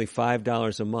if it's only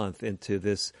 $5 a month, into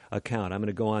this account. I'm going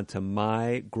to go on to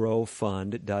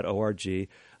mygrowfund.org. I'm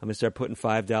going to start putting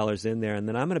 $5 in there, and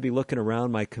then I'm going to be looking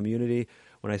around my community.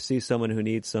 When I see someone who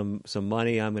needs some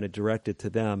money, I'm going to direct it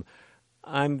to them.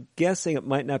 I'm guessing it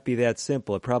might not be that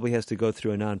simple. It probably has to go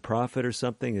through a nonprofit or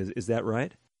something. Is that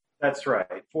right? That's right.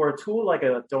 For a tool like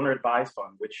a donor advised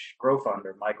fund, which GrowFund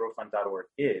or mygrowfund.org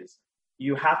is,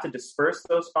 you have to disperse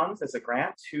those funds as a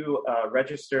grant to a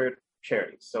registered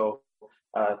charity. So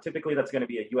typically that's going to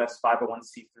be a U.S.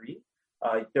 501c3.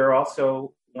 There are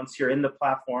also, once you're in the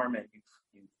platform and you've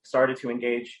started to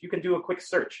engage, you can do a quick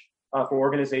search for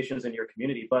organizations in your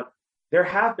community. But there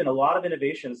have been a lot of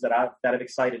innovations that have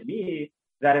excited me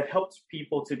that have helped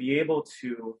people to be able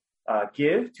to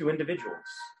give to individuals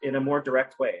in a more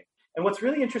direct way. And what's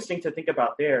really interesting to think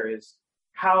about there is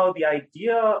how the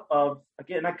idea of,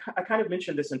 again, I kind of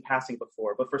mentioned this in passing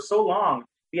before, but for so long,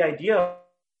 the idea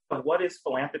of what is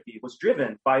philanthropy was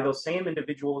driven by those same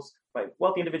individuals, by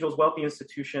wealthy individuals, wealthy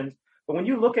institutions. But when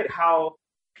you look at how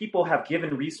people have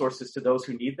given resources to those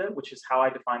who need them, which is how I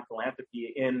define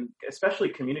philanthropy in especially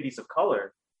communities of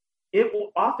color, it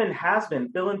often has been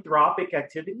philanthropic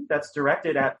activity that's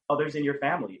directed at others in your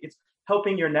family. It's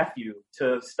helping your nephew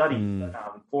to study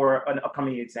for an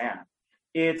upcoming exam.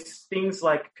 It's things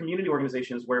like community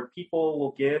organizations where people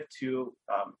will give to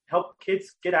help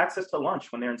kids get access to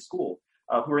lunch when they're in school,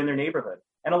 who are in their neighborhood.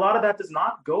 And a lot of that does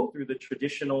not go through the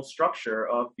traditional structure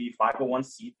of the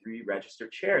 501c3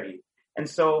 registered charity. And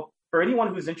so for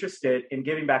anyone who's interested in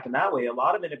giving back in that way, a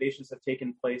lot of innovations have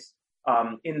taken place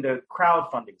in the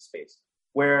crowdfunding space,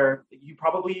 where you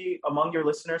probably among your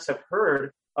listeners have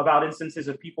heard about instances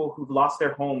of people who've lost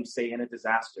their homes, say, in a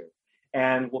disaster,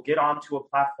 and will get onto a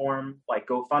platform like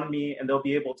GoFundMe, and they'll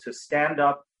be able to stand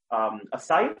up a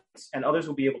site, and others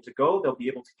will be able to go. They'll be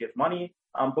able to give money.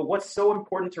 But what's so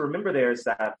important to remember there is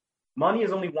that money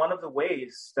is only one of the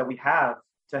ways that we have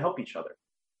to help each other.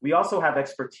 We also have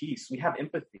expertise. We have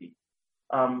empathy.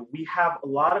 We have a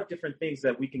lot of different things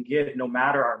that we can give no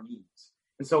matter our means.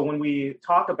 And so when we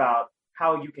talk about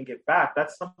how you can give back,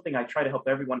 that's something I try to help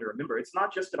everyone to remember. It's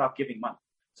not just about giving money.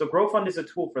 So GrowFund is a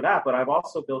tool for that, but I've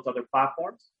also built other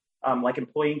platforms like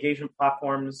employee engagement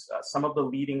platforms. Some of the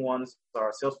leading ones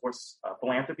are Salesforce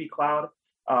Philanthropy Cloud,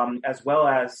 as well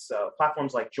as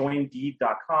platforms like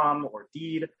joindeed.com or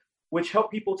Deed. which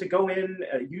help people to go in,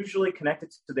 usually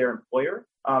connected to their employer,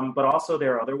 but also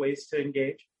there are other ways to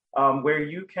engage, where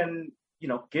you can,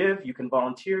 give, you can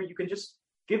volunteer, you can just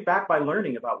give back by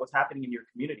learning about what's happening in your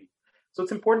community. So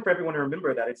it's important for everyone to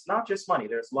remember that it's not just money.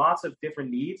 There's lots of different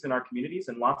needs in our communities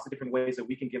and lots of different ways that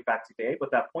we can give back today.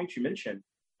 But that point you mentioned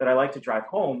that I like to drive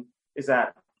home is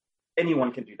that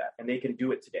anyone can do that and they can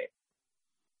do it today.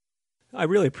 I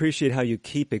really appreciate how you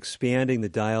keep expanding the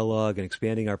dialogue and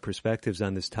expanding our perspectives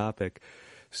on this topic.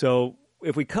 So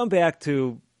if we come back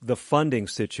to the funding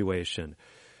situation,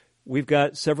 we've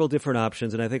got several different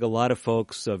options, and I think a lot of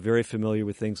folks are very familiar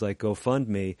with things like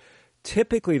GoFundMe.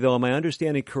 Typically, though, am I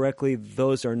understanding correctly,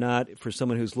 those are not, for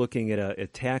someone who's looking at a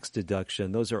tax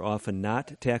deduction, those are often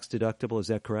not tax deductible. Is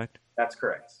that correct? That's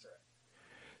correct.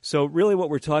 So really what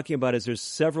we're talking about is there's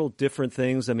several different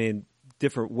things,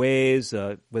 different ways,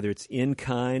 whether it's in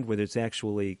kind, whether it's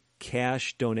actually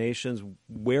cash donations,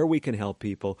 where we can help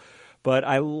people. But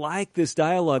I like this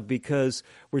dialogue because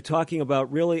we're talking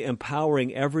about really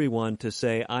empowering everyone to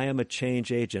say, I am a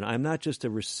change agent. I'm not just a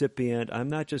recipient. I'm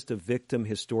not just a victim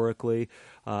historically.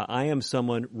 I am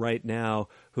someone right now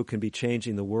who can be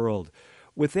changing the world.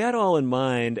 With that all in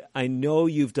mind, I know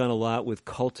you've done a lot with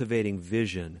cultivating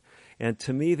vision. And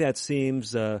to me, that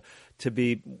seems to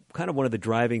be kind of one of the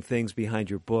driving things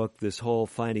behind your book, this whole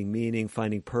finding meaning,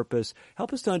 finding purpose.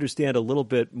 Help us to understand a little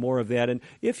bit more of that. And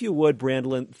if you would,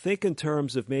 Brandolin, think in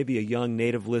terms of maybe a young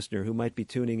Native listener who might be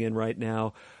tuning in right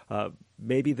now.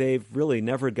 Maybe they've really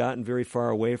never gotten very far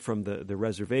away from the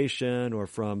reservation or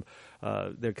from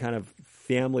their kind of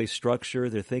family structure.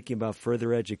 They're thinking about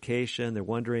further education. They're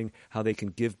wondering how they can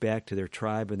give back to their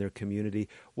tribe and their community.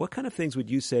 What kind of things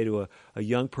would you say to a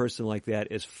young person like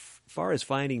that as far as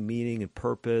finding meaning and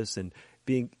purpose and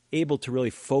being able to really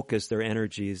focus their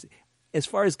energies as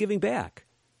far as giving back?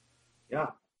 Yeah.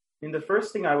 The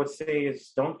first thing I would say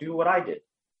is don't do what I did.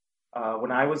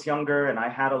 When I was younger and I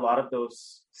had a lot of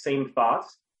those same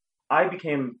thoughts, I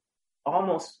became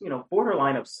almost,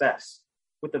 borderline obsessed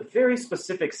with a very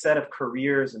specific set of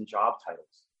careers and job titles.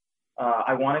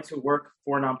 I wanted to work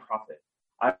for a nonprofit.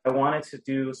 I wanted to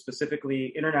do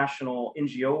specifically international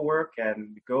NGO work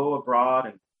and go abroad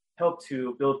and help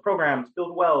to build programs,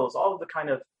 build wells, all of the kind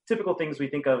of typical things we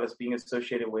think of as being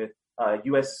associated with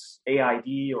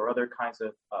USAID or other kinds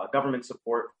of government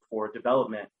support for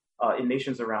development in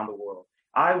nations around the world.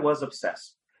 I was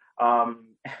obsessed.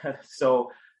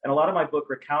 And a lot of my book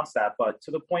recounts that, but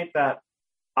to the point that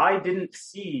I didn't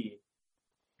see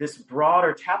this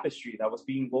broader tapestry that was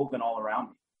being woven all around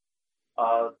me.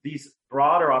 These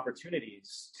broader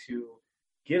opportunities to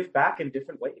give back in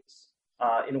different ways,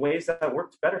 in ways that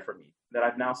worked better for me, that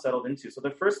I've now settled into. So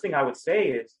the first thing I would say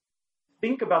is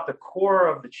think about the core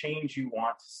of the change you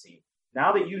want to see.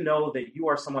 Now that you know that you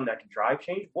are someone that can drive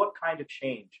change, what kind of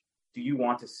change do you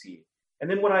want to see? And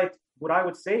then what I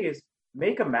would say is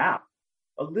make a map,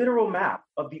 a literal map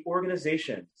of the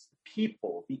organizations, the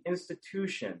people, the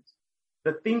institutions,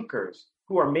 the thinkers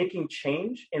who are making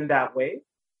change in that way.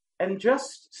 And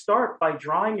just start by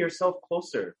drawing yourself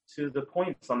closer to the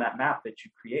points on that map that you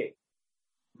create.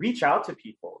 Reach out to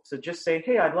people to just say,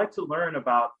 hey, I'd like to learn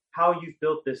about how you've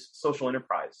built this social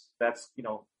enterprise that's,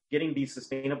 getting these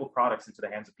sustainable products into the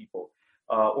hands of people,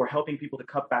 or helping people to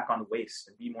cut back on waste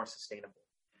and be more sustainable.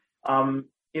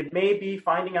 It may be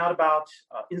finding out about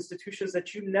institutions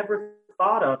that you never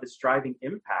thought of as driving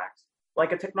impact,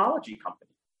 like a technology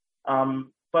company.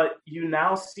 But you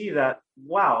now see that,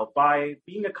 wow, by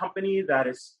being a company that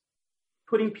is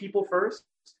putting people first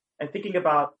and thinking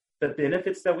about the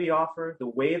benefits that we offer, the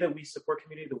way that we support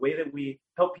community, the way that we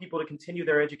help people to continue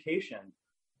their education,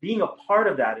 being a part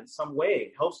of that in some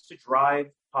way helps to drive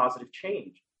positive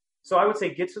change. So I would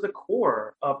say get to the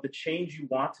core of the change you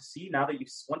want to see now that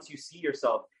once you see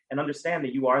yourself and understand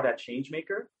that you are that change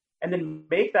maker, and then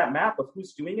make that map of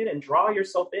who's doing it and draw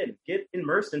yourself in, get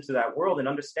immersed into that world and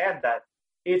understand that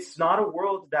it's not a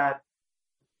world that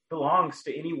belongs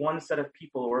to any one set of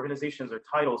people, organizations, or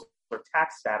titles, or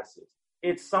tax statuses.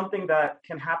 It's something that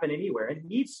can happen anywhere and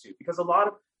needs to, because a lot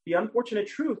of the unfortunate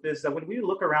truth is that when we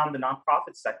look around the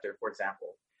nonprofit sector, for example,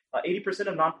 80%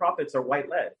 of nonprofits are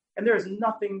white-led, and there is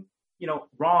nothing,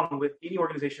 wrong with any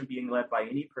organization being led by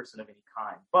any person of any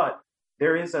kind. But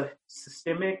there is a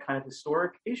systemic kind of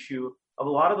historic issue of a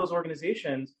lot of those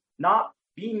organizations not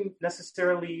being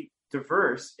necessarily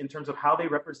diverse in terms of how they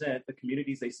represent the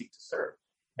communities they seek to serve.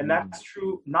 And that's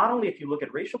true not only if you look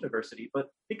at racial diversity, but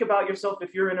think about yourself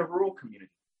if you're in a rural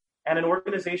community and an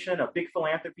organization, a big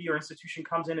philanthropy or institution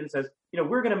comes in and says,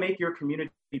 we're going to make your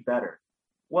community better.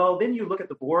 Well, then you look at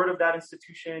the board of that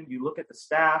institution, you look at the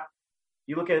staff,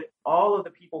 you look at all of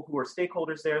the people who are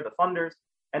stakeholders there, the funders,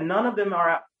 and none of them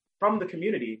are from the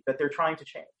community that they're trying to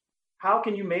change. How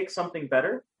can you make something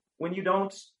better when you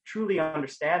don't truly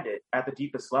understand it at the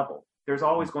deepest level? There's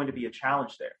always going to be a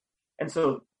challenge there. And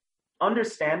so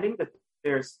understanding that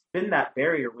there's been that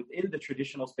barrier within the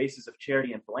traditional spaces of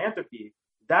charity and philanthropy,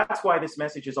 that's why this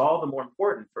message is all the more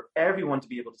important for everyone to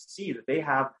be able to see that they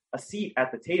have a seat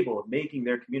at the table of making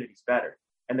their communities better,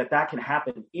 and that can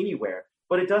happen anywhere.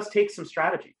 But it does take some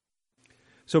strategy.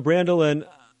 So, Brandolin,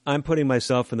 I'm putting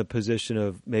myself in the position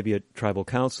of maybe a tribal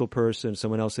council person,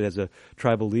 someone else that has a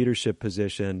tribal leadership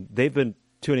position. They've been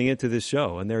tuning into this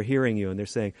show, and they're hearing you, and they're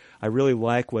saying, I really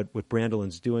like what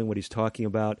Brandolin's doing, what he's talking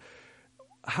about.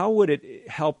 How would it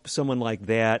help someone like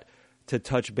that to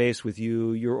touch base with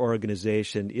you, your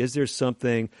organization? Is there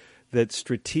something that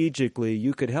strategically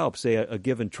you could help, say, a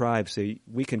given tribe, say,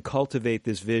 we can cultivate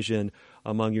this vision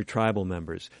among your tribal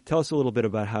members? Tell us a little bit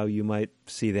about how you might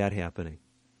see that happening.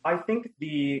 I think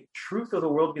the truth of the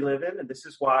world we live in, and this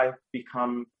is why I've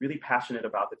become really passionate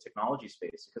about the technology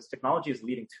space, because technology is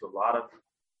leading to a lot of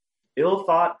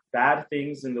ill-thought, bad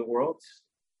things in the world.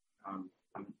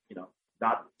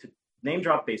 Not to name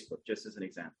drop Facebook, just as an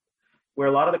example, where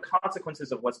a lot of the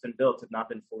consequences of what's been built have not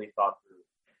been fully thought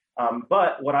through.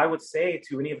 But what I would say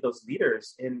to any of those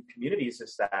leaders in communities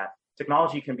is that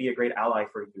technology can be a great ally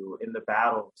for you in the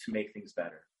battle to make things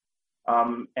better.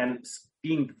 And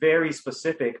being very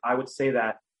specific, I would say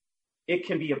that it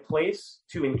can be a place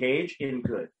to engage in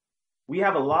good. We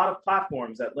have a lot of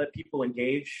platforms that let people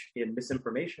engage in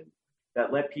misinformation,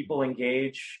 that let people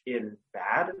engage in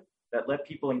bad, that let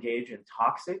people engage in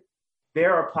toxic.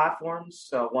 There are platforms.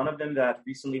 One of them that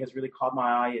recently has really caught my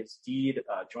eye is Deed,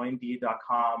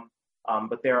 joindeed.com.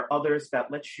 But there are others that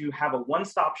let you have a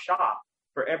one-stop shop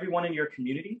for everyone in your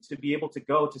community to be able to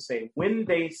go to say when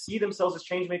they see themselves as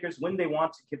change makers, when they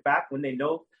want to give back, when they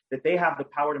know that they have the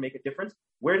power to make a difference,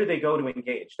 where do they go to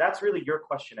engage? That's really your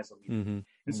question as a leader. Mm-hmm.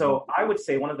 And so I would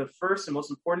say one of the first and most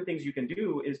important things you can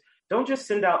do is don't just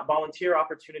send out volunteer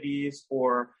opportunities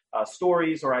or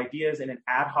stories or ideas in an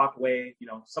ad hoc way.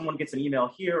 Someone gets an email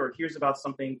here or hears about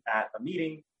something at a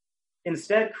meeting.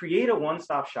 Instead, create a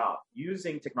one-stop shop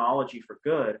using technology for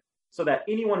good so that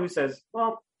anyone who says,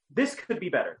 well, this could be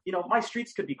better. My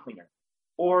streets could be cleaner,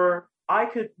 or I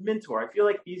could mentor. I feel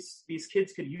like these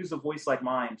kids could use a voice like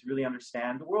mine to really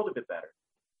understand the world a bit better.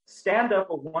 Stand up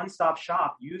a one-stop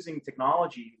shop using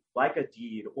technology like a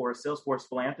Deed or a Salesforce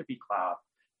Philanthropy Cloud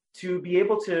to be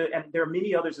able to, and there are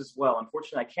many others as well.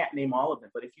 Unfortunately, I can't name all of them,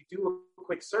 but if you do a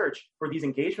quick search for these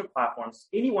engagement platforms,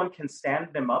 anyone can stand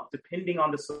them up depending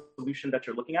on the solution that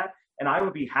you're looking at. And I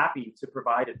would be happy to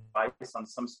provide advice on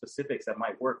some specifics that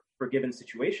might work for given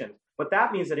situations. But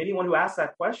that means that anyone who asks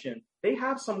that question, they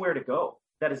have somewhere to go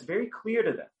that is very clear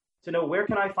to them to know where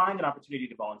can I find an opportunity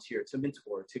to volunteer, to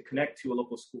mentor, to connect to a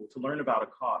local school, to learn about a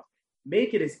cause.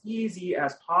 Make it as easy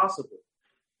as possible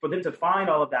for them to find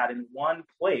all of that in one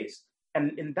place.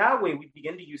 And in that way, we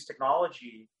begin to use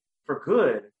technology for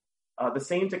good, the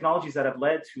same technologies that have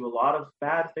led to a lot of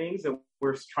bad things that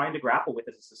we're trying to grapple with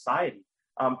as a society.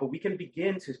 But we can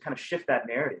begin to kind of shift that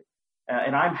narrative.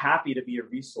 And I'm happy to be a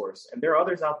resource. And there are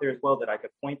others out there as well that I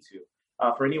could point to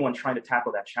for anyone trying to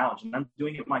tackle that challenge. And I'm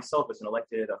doing it myself as an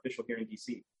elected official here in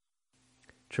D.C.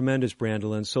 Tremendous,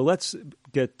 Brandolin. So let's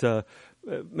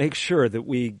make sure that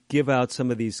we give out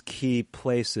some of these key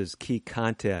places, key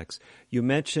contacts. You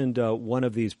mentioned one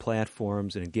of these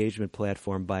platforms, an engagement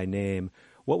platform by name.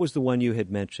 What was the one you had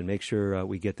mentioned? Make sure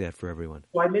we get that for everyone.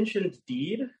 Well, I mentioned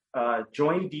Deed.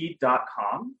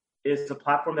 Joindeed.com is a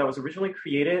platform that was originally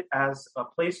created as a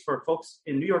place for folks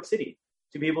in New York City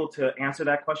to be able to answer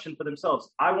that question for themselves.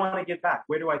 I want to give back.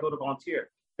 Where do I go to volunteer?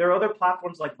 There are other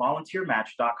platforms like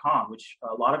volunteermatch.com, which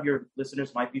a lot of your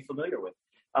listeners might be familiar with.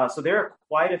 So there are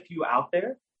quite a few out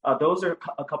there. Those are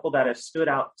a couple that have stood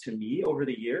out to me over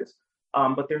the years.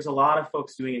 But there's a lot of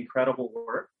folks doing incredible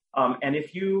work. And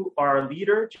if you are a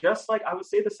leader, just like I would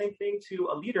say the same thing to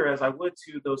a leader as I would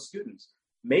to those students,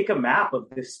 make a map of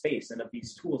this space and of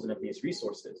these tools and of these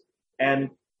resources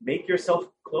and make yourself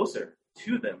closer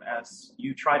to them as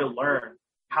you try to learn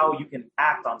how you can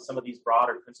act on some of these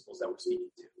broader principles that we're speaking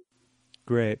to.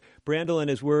 Great. Brandolin,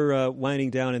 as we're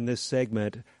winding down in this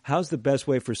segment, how's the best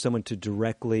way for someone to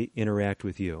directly interact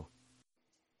with you?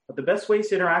 The best ways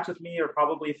to interact with me are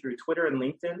probably through Twitter and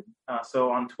LinkedIn.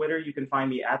 So on Twitter, you can find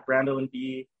me at Brandolin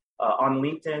B. On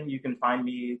LinkedIn, you can find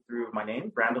me through my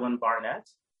name, Brandolin Barnett.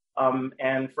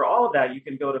 And for all of that, you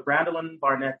can go to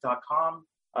brandolinbarnett.com.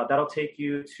 That'll take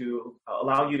you to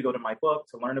allow you to go to my book,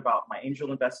 to learn about my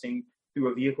angel investing through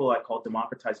a vehicle I call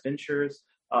Democratized Ventures,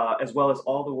 as well as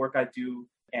all the work I do.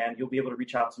 And you'll be able to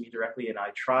reach out to me directly. And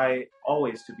I try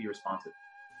always to be responsive.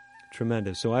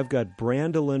 Tremendous. So I've got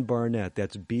Brandolyn Barnett.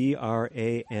 That's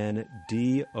Brandolon,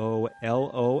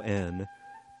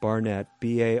 Barnett, Barnett.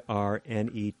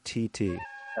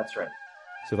 That's right.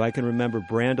 So if I can remember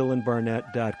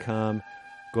BrandolynBarnett.com,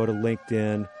 go to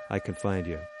LinkedIn, I can find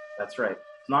you. That's right.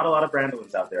 There's not a lot of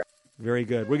Brandolyns out there. Very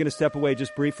good. We're going to step away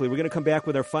just briefly. We're going to come back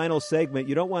with our final segment.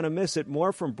 You don't want to miss it.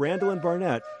 More from Brandolyn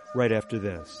Barnett right after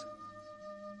this.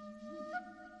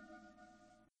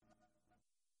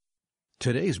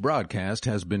 Today's broadcast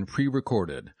has been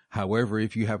pre-recorded. However,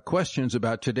 if you have questions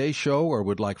about today's show or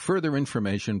would like further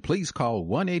information, please call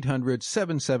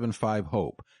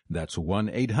 1-800-775-HOPE. That's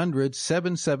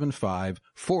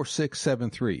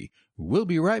 1-800-775-4673. We'll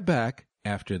be right back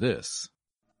after this.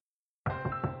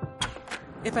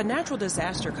 If a natural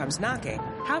disaster comes knocking,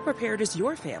 how prepared is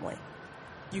your family?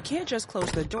 You can't just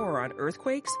close the door on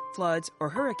earthquakes, floods, or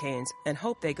hurricanes and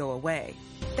hope they go away.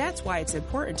 That's why it's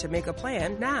important to make a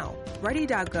plan now.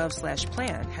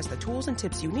 Ready.gov/plan has the tools and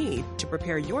tips you need to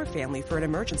prepare your family for an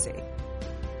emergency.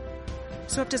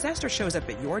 So if disaster shows up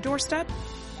at your doorstep,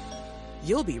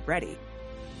 you'll be ready.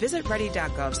 Visit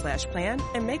ready.gov/plan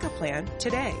and make a plan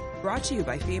today. Brought to you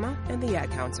by FEMA and the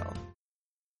Ad Council.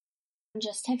 I'm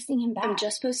just texting him back. I'm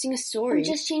just posting a story. I'm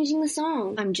just changing the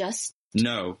song.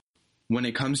 No. When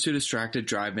it comes to distracted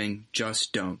driving,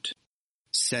 just don't.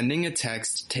 Sending a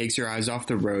text takes your eyes off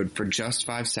the road for just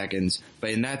 5 seconds, but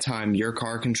in that time, your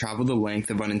car can travel the length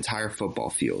of an entire football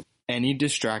field. Any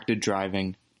distracted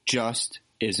driving just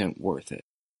isn't worth it.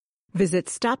 Visit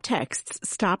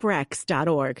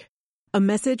StopTextsStopWrecks.org. A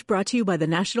message brought to you by the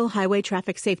National Highway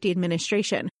Traffic Safety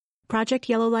Administration, Project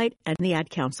Yellow Light, and the Ad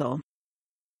Council.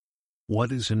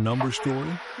 What is a number story?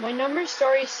 My number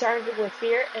story started with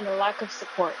fear and a lack of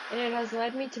support, and it has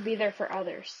led me to be there for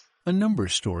others. A number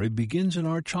story begins in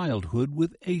our childhood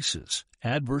with ACEs,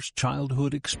 adverse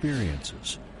childhood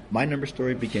experiences. My number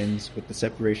story begins with the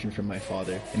separation from my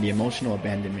father and the emotional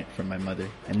abandonment from my mother,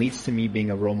 and leads to me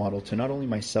being a role model to not only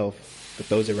myself, but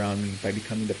those around me by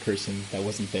becoming the person that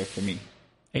wasn't there for me.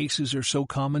 ACEs are so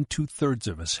common, 2/3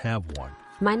 of us have one.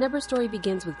 My number story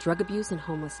begins with drug abuse and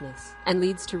homelessness, and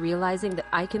leads to realizing that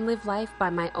I can live life by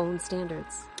my own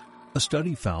standards. A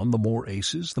study found the more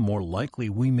ACEs, the more likely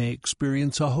we may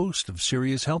experience a host of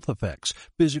serious health effects,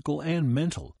 physical and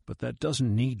mental, but that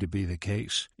doesn't need to be the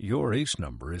case. Your ACE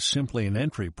number is simply an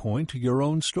entry point to your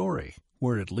own story.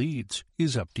 Where it leads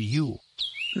is up to you.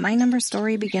 My number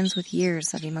story begins with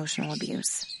years of emotional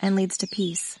abuse and leads to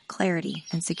peace, clarity,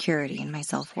 and security in my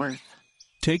self-worth.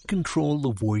 Take control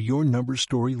of where your number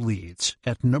story leads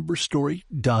at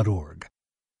numberstory.org.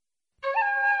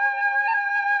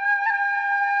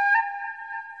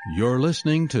 You're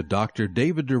listening to Dr.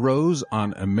 David DeRose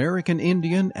on American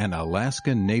Indian and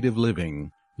Alaska Native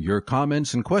Living. Your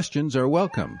comments and questions are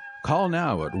welcome. Call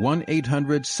now at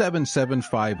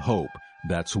 1-800-775-HOPE.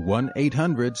 That's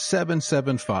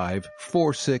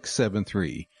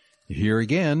 1-800-775-4673. Here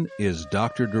again is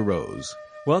Dr. DeRose.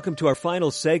 Welcome to our final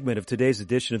segment of today's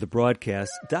edition of the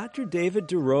broadcast. Dr. David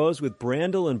DeRose with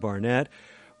Brandolyn Barnett.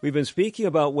 We've been speaking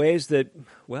about ways that,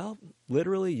 well,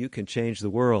 literally you can change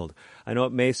the world. I know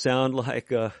it may sound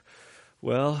like,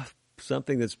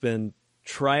 something that's been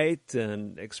trite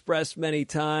and expressed many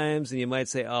times, and you might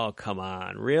say, oh, come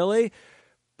on, really?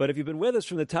 But if you've been with us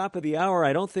from the top of the hour,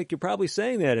 I don't think you're probably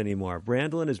saying that anymore.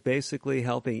 Brandolyn is basically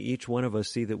helping each one of us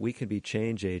see that we can be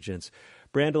change agents.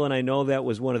 Brandolyn, I know that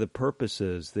was one of the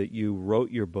purposes that you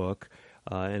wrote your book,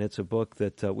 and it's a book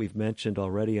that we've mentioned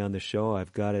already on the show.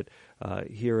 I've got it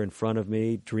here in front of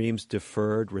me, Dreams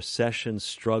Deferred, Recession,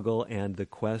 Struggle, and the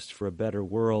Quest for a Better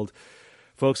World.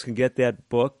 Folks can get that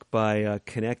book by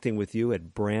connecting with you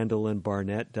at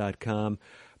BrandolynBarnett.com.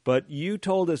 But you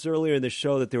told us earlier in the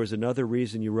show that there was another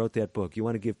reason you wrote that book. You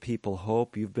want to give people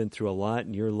hope. You've been through a lot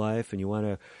in your life, and you want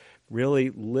to really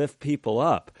lift people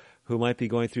up who might be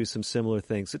going through some similar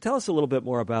things. So tell us a little bit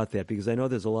more about that, because I know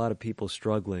there's a lot of people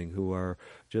struggling who are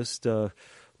just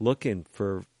looking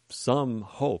for some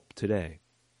hope today.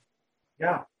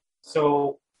 Yeah.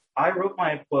 So I wrote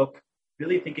my book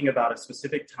really thinking about a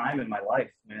specific time in my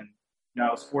life when I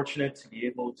was fortunate to be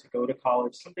able to go to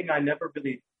college, something I never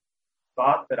really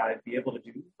thought that I'd be able to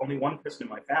do. Only one person in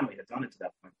my family had done it to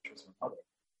that point, which was my mother.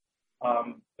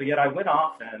 But yet I went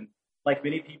off, and like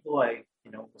many people, I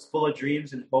was full of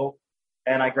dreams and hope.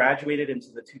 And I graduated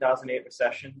into the 2008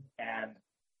 recession, and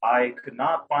I could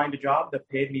not find a job that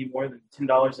paid me more than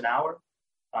 $10 an hour.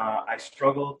 I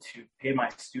struggled to pay my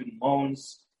student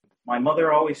loans. My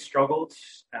mother always struggled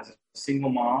as a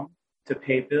single mom to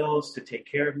pay bills, to take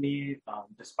care of me,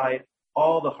 despite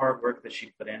all the hard work that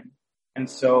she put in. And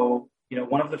so,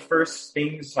 one of the first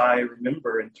things I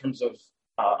remember in terms of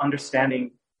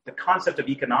understanding the concept of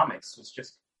economics was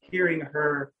just hearing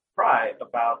her cry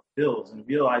about bills and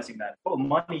realizing that,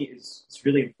 money is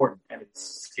really important and it's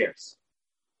scarce.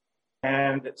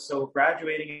 And so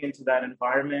graduating into that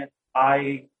environment,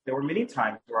 there were many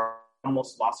times where I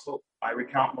almost lost hope. I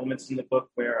recount moments in the book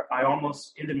where I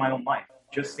almost ended my own life,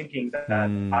 just thinking that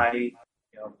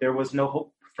there was no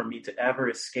hope for me to ever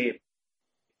escape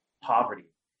poverty.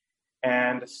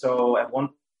 And so at one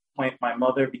point, my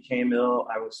mother became ill.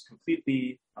 I was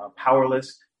completely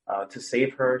powerless to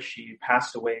save her. She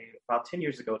passed away about 10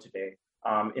 years ago today,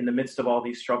 in the midst of all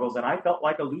these struggles. And I felt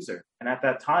like a loser. And at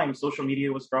that time, social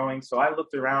media was growing. So I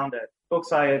looked around at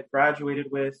folks I had graduated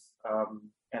with,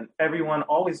 and everyone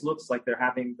always looks like they're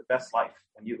having the best life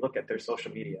when you look at their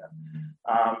social media.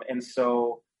 And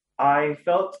so I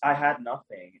felt I had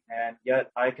nothing. And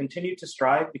yet I continued to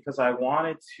strive because I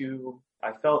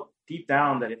felt deep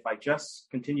down that if I just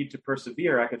continued to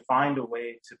persevere, I could find a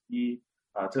way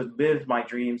to live my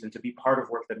dreams and to be part of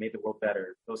work that made the world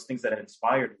better, those things that had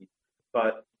inspired me.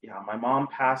 But my mom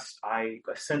passed. I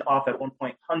sent off at one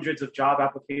point hundreds of job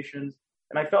applications,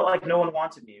 and I felt like no one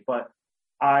wanted me. But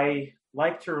I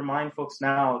like to remind folks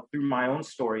now through my own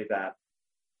story that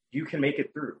you can make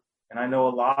it through. And I know a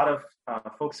lot of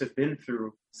folks have been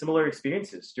through similar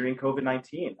experiences during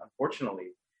COVID-19.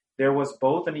 Unfortunately, there was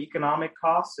both an economic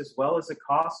cost as well as a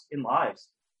cost in lives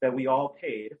that we all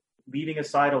paid, leaving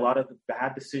aside a lot of the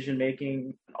bad decision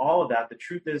making and all of that. The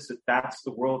truth is that that's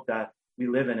the world that we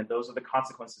live in, and those are the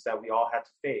consequences that we all had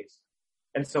to face.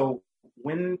 And so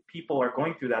when people are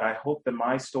going through that, I hope that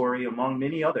my story, among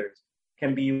many others,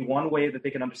 can be one way that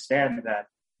they can understand that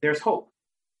there's hope,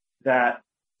 that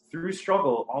through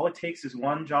struggle, all it takes is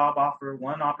one job offer,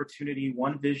 one opportunity,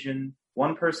 one vision,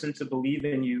 one person to believe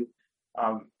in you,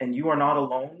 and you are not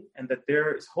alone, and that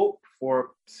there is hope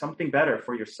for something better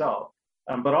for yourself.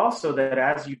 But also that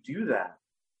as you do that,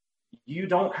 you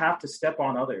don't have to step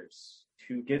on others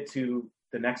to get to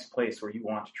the next place where you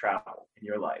want to travel in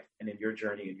your life and in your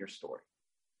journey and your story.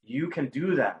 You can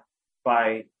do that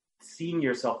by seeing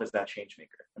yourself as that change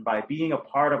maker and by being a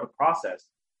part of a process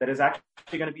that is actually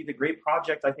going to be the great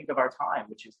project, I think, of our time,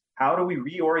 which is how do we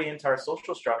reorient our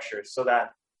social structures so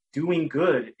that doing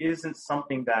good isn't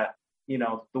something that,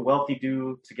 the wealthy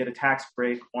do to get a tax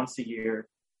break once a year.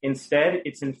 Instead,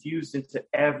 it's infused into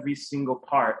every single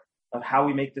part of how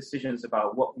we make decisions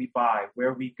about what we buy,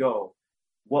 where we go,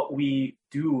 what we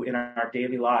do in our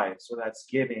daily lives, so that's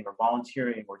giving or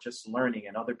volunteering or just learning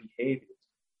and other behaviors.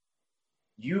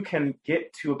 You can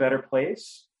get to a better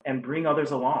place and bring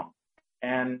others along.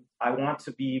 And I want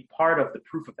to be part of the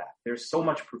proof of that. There's so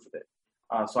much proof of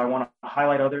it. So I want to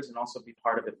highlight others and also be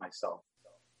part of it myself.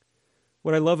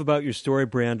 What I love about your story,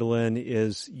 Brandolin,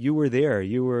 is you were there.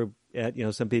 You were at,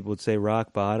 some people would say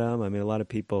rock bottom. I mean, a lot of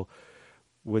people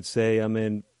would say,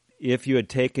 if you had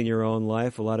taken your own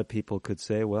life, a lot of people could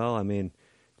say,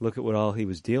 look at what all he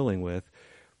was dealing with.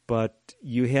 But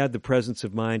you had the presence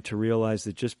of mind to realize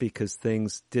that just because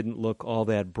things didn't look all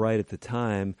that bright at the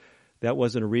time, that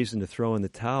wasn't a reason to throw in the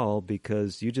towel,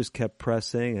 because you just kept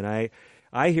pressing. And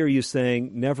I hear you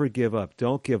saying, never give up.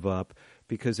 Don't give up,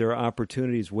 because there are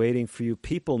opportunities waiting for you.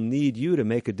 People need you to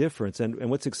make a difference. And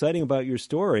what's exciting about your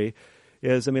story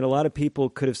is, a lot of people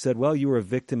could have said, well, you were a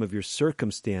victim of your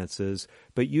circumstances,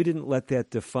 but you didn't let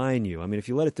that define you. If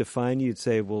you let it define you, you'd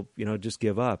say, well, just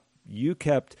give up. You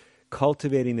kept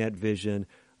cultivating that vision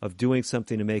of doing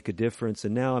something to make a difference.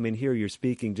 And now, here you're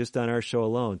speaking just on our show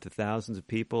alone to thousands of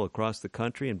people across the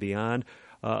country and beyond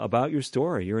about your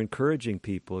story. You're encouraging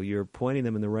people. You're pointing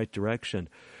them in the right direction.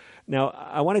 Now,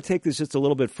 I want to take this just a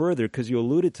little bit further, because you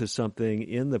alluded to something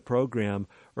in the program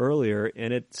earlier,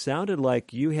 and it sounded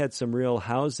like you had some real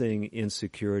housing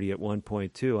insecurity at one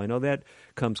point, too. I know that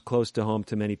comes close to home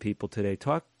to many people today.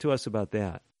 Talk to us about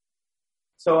that.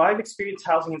 So I've experienced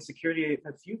housing insecurity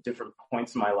at a few different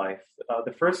points in my life.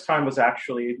 The first time was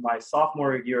actually my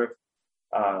sophomore year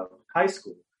of high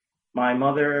school. My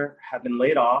mother had been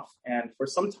laid off, and for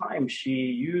some time she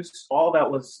used all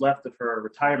that was left of her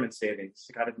retirement savings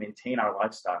to kind of maintain our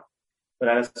lifestyle. But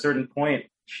at a certain point,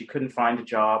 she couldn't find a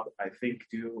job, I think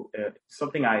due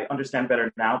something I understand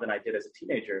better now than I did as a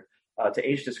teenager, to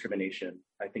age discrimination,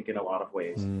 I think in a lot of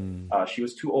ways. She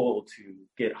was too old to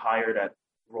get hired at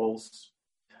roles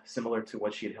similar to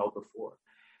what she had held before.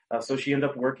 So she ended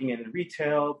up working in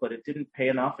retail, but it didn't pay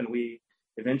enough, and we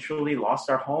eventually lost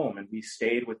our home, and we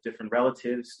stayed with different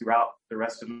relatives throughout the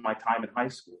rest of my time in high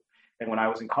school. And when I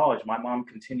was in college, my mom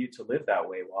continued to live that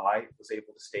way while I was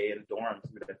able to stay in dorms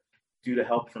due to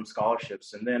help from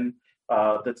scholarships. And then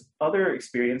the other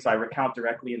experience I recount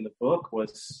directly in the book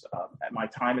was at my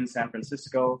time in San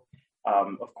Francisco.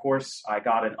 Of course, I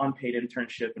got an unpaid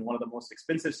internship in one of the most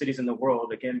expensive cities in the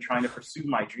world, again, trying to pursue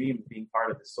my dream of being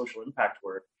part of this social impact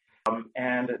work.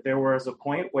 And there was a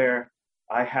point where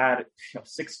I had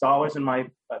 $6 in my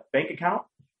bank account,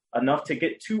 enough to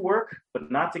get to work,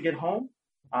 but not to get home.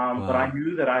 But I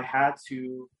knew that I had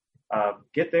to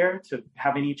get there to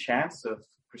have any chance of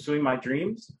pursuing my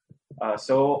dreams.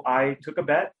 So I took a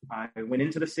bet. I went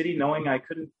into the city knowing I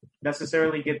couldn't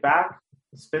necessarily get back,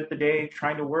 spent the day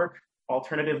trying to work,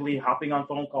 alternatively hopping on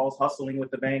phone calls, hustling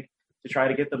with the bank to try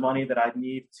to get the money that I'd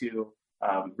need to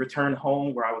return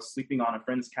home where I was sleeping on a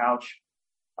friend's couch.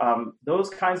 Those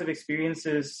kinds of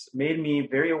experiences made me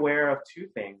very aware of two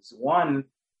things. One,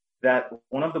 that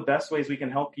one of the best ways we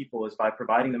can help people is by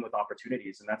providing them with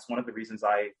opportunities. And that's one of the reasons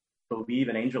I believe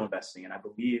in angel investing. And I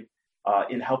believe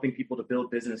in helping people to build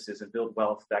businesses and build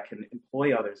wealth that can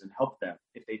employ others and help them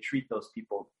if they treat those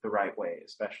people the right way,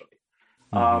 especially.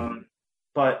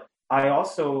 But I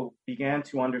also began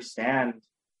to understand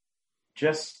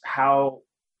just how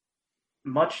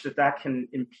much that can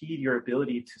impede your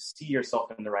ability to see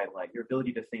yourself in the right light, your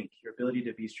ability to think, your ability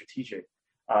to be strategic.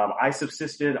 I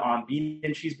subsisted on bean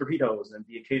and cheese burritos and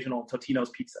the occasional Totino's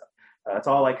pizza. That's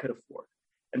all I could afford.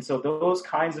 And so those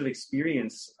kinds of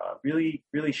experience really,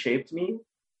 really shaped me.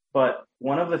 But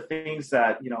one of the things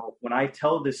that, when I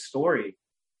tell this story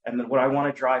and what I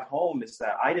want to drive home is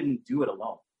that I didn't do it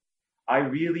alone. I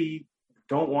really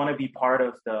don't want to be part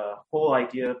of the whole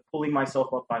idea of pulling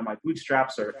myself up by my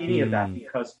bootstraps or any of that,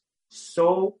 because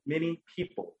so many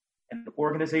people and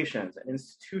organizations and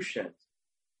institutions,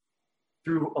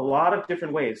 through a lot of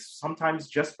different ways, sometimes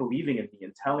just believing in me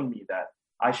and telling me that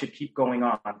I should keep going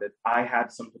on, that I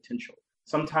had some potential,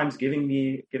 sometimes giving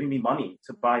me money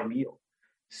to buy a meal.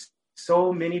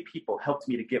 So many people helped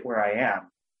me to get where I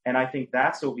am. And I think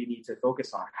that's what we need to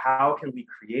focus on. How can we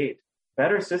create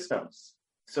better systems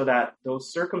so that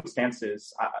those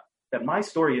circumstances, that my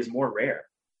story is more rare,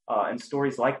 and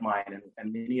stories like mine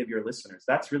and many of your listeners,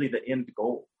 that's really the end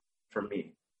goal for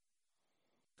me.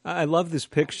 I love this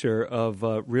picture of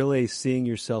really seeing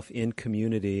yourself in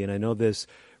community. And I know this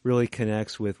really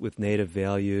connects with Native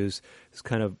values. It's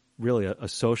kind of really a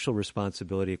social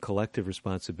responsibility, a collective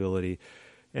responsibility.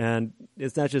 And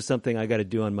it's not just something I got to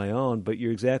do on my own, but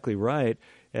you're exactly right.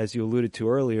 As you alluded to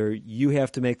earlier, you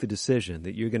have to make the decision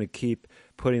that you're going to keep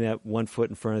putting that one foot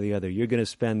in front of the other. You're going to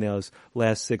spend those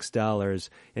last $6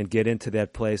 and get into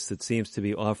that place that seems to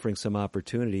be offering some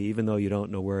opportunity, even though you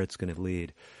don't know where it's going to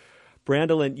lead.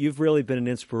 Brandolyn, you've really been an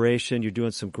inspiration. You're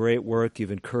doing some great work.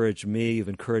 You've encouraged me. You've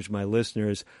encouraged my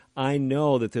listeners. I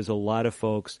know that there's a lot of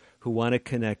folks who want to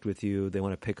connect with you. They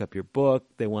want to pick up your book.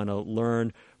 They want to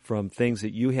learn from things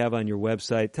that you have on your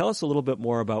website. Tell us a little bit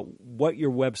more about what your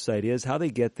website is, how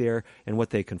they get there, and what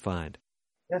they can find.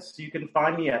 Yes, you can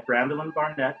find me at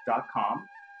brandolynbarnett.com.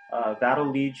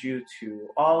 That'll lead you to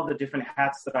all the different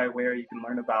hats that I wear. You can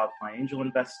learn about my angel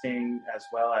investing as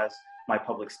well as my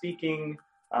public speaking,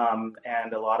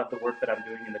 and a lot of the work that I'm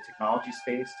doing in the technology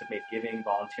space to make giving,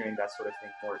 volunteering, that sort of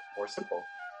thing more simple.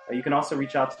 You can also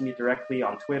reach out to me directly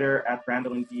on Twitter at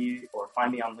BrandolynB, or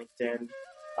find me on LinkedIn.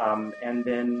 And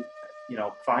then,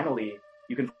 finally,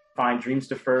 you can find Dreams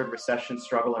Deferred, Recession,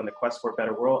 Struggle, and the Quest for a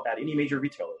Better World at any major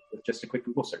retailer with just a quick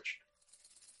Google search.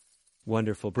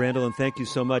 Wonderful. Brandolyn, thank you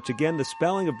so much. Again, the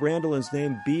spelling of Brandolyn's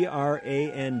name,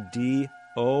 Brandolon.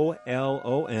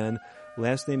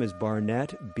 Last name is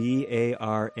Barnett, Barnett.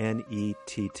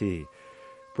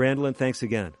 Brandolyn, thanks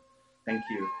again. Thank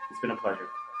you. It's been a pleasure.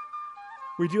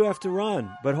 We do have to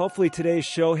run, but hopefully today's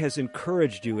show has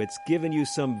encouraged you. It's given you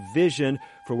some vision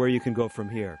for where you can go from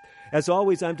here. As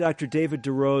always, I'm Dr. David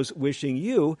DeRose, wishing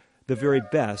you the very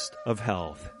best of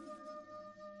health.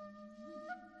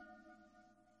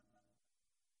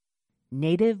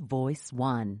 Native Voice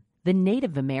One, the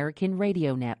Native American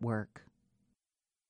Radio Network.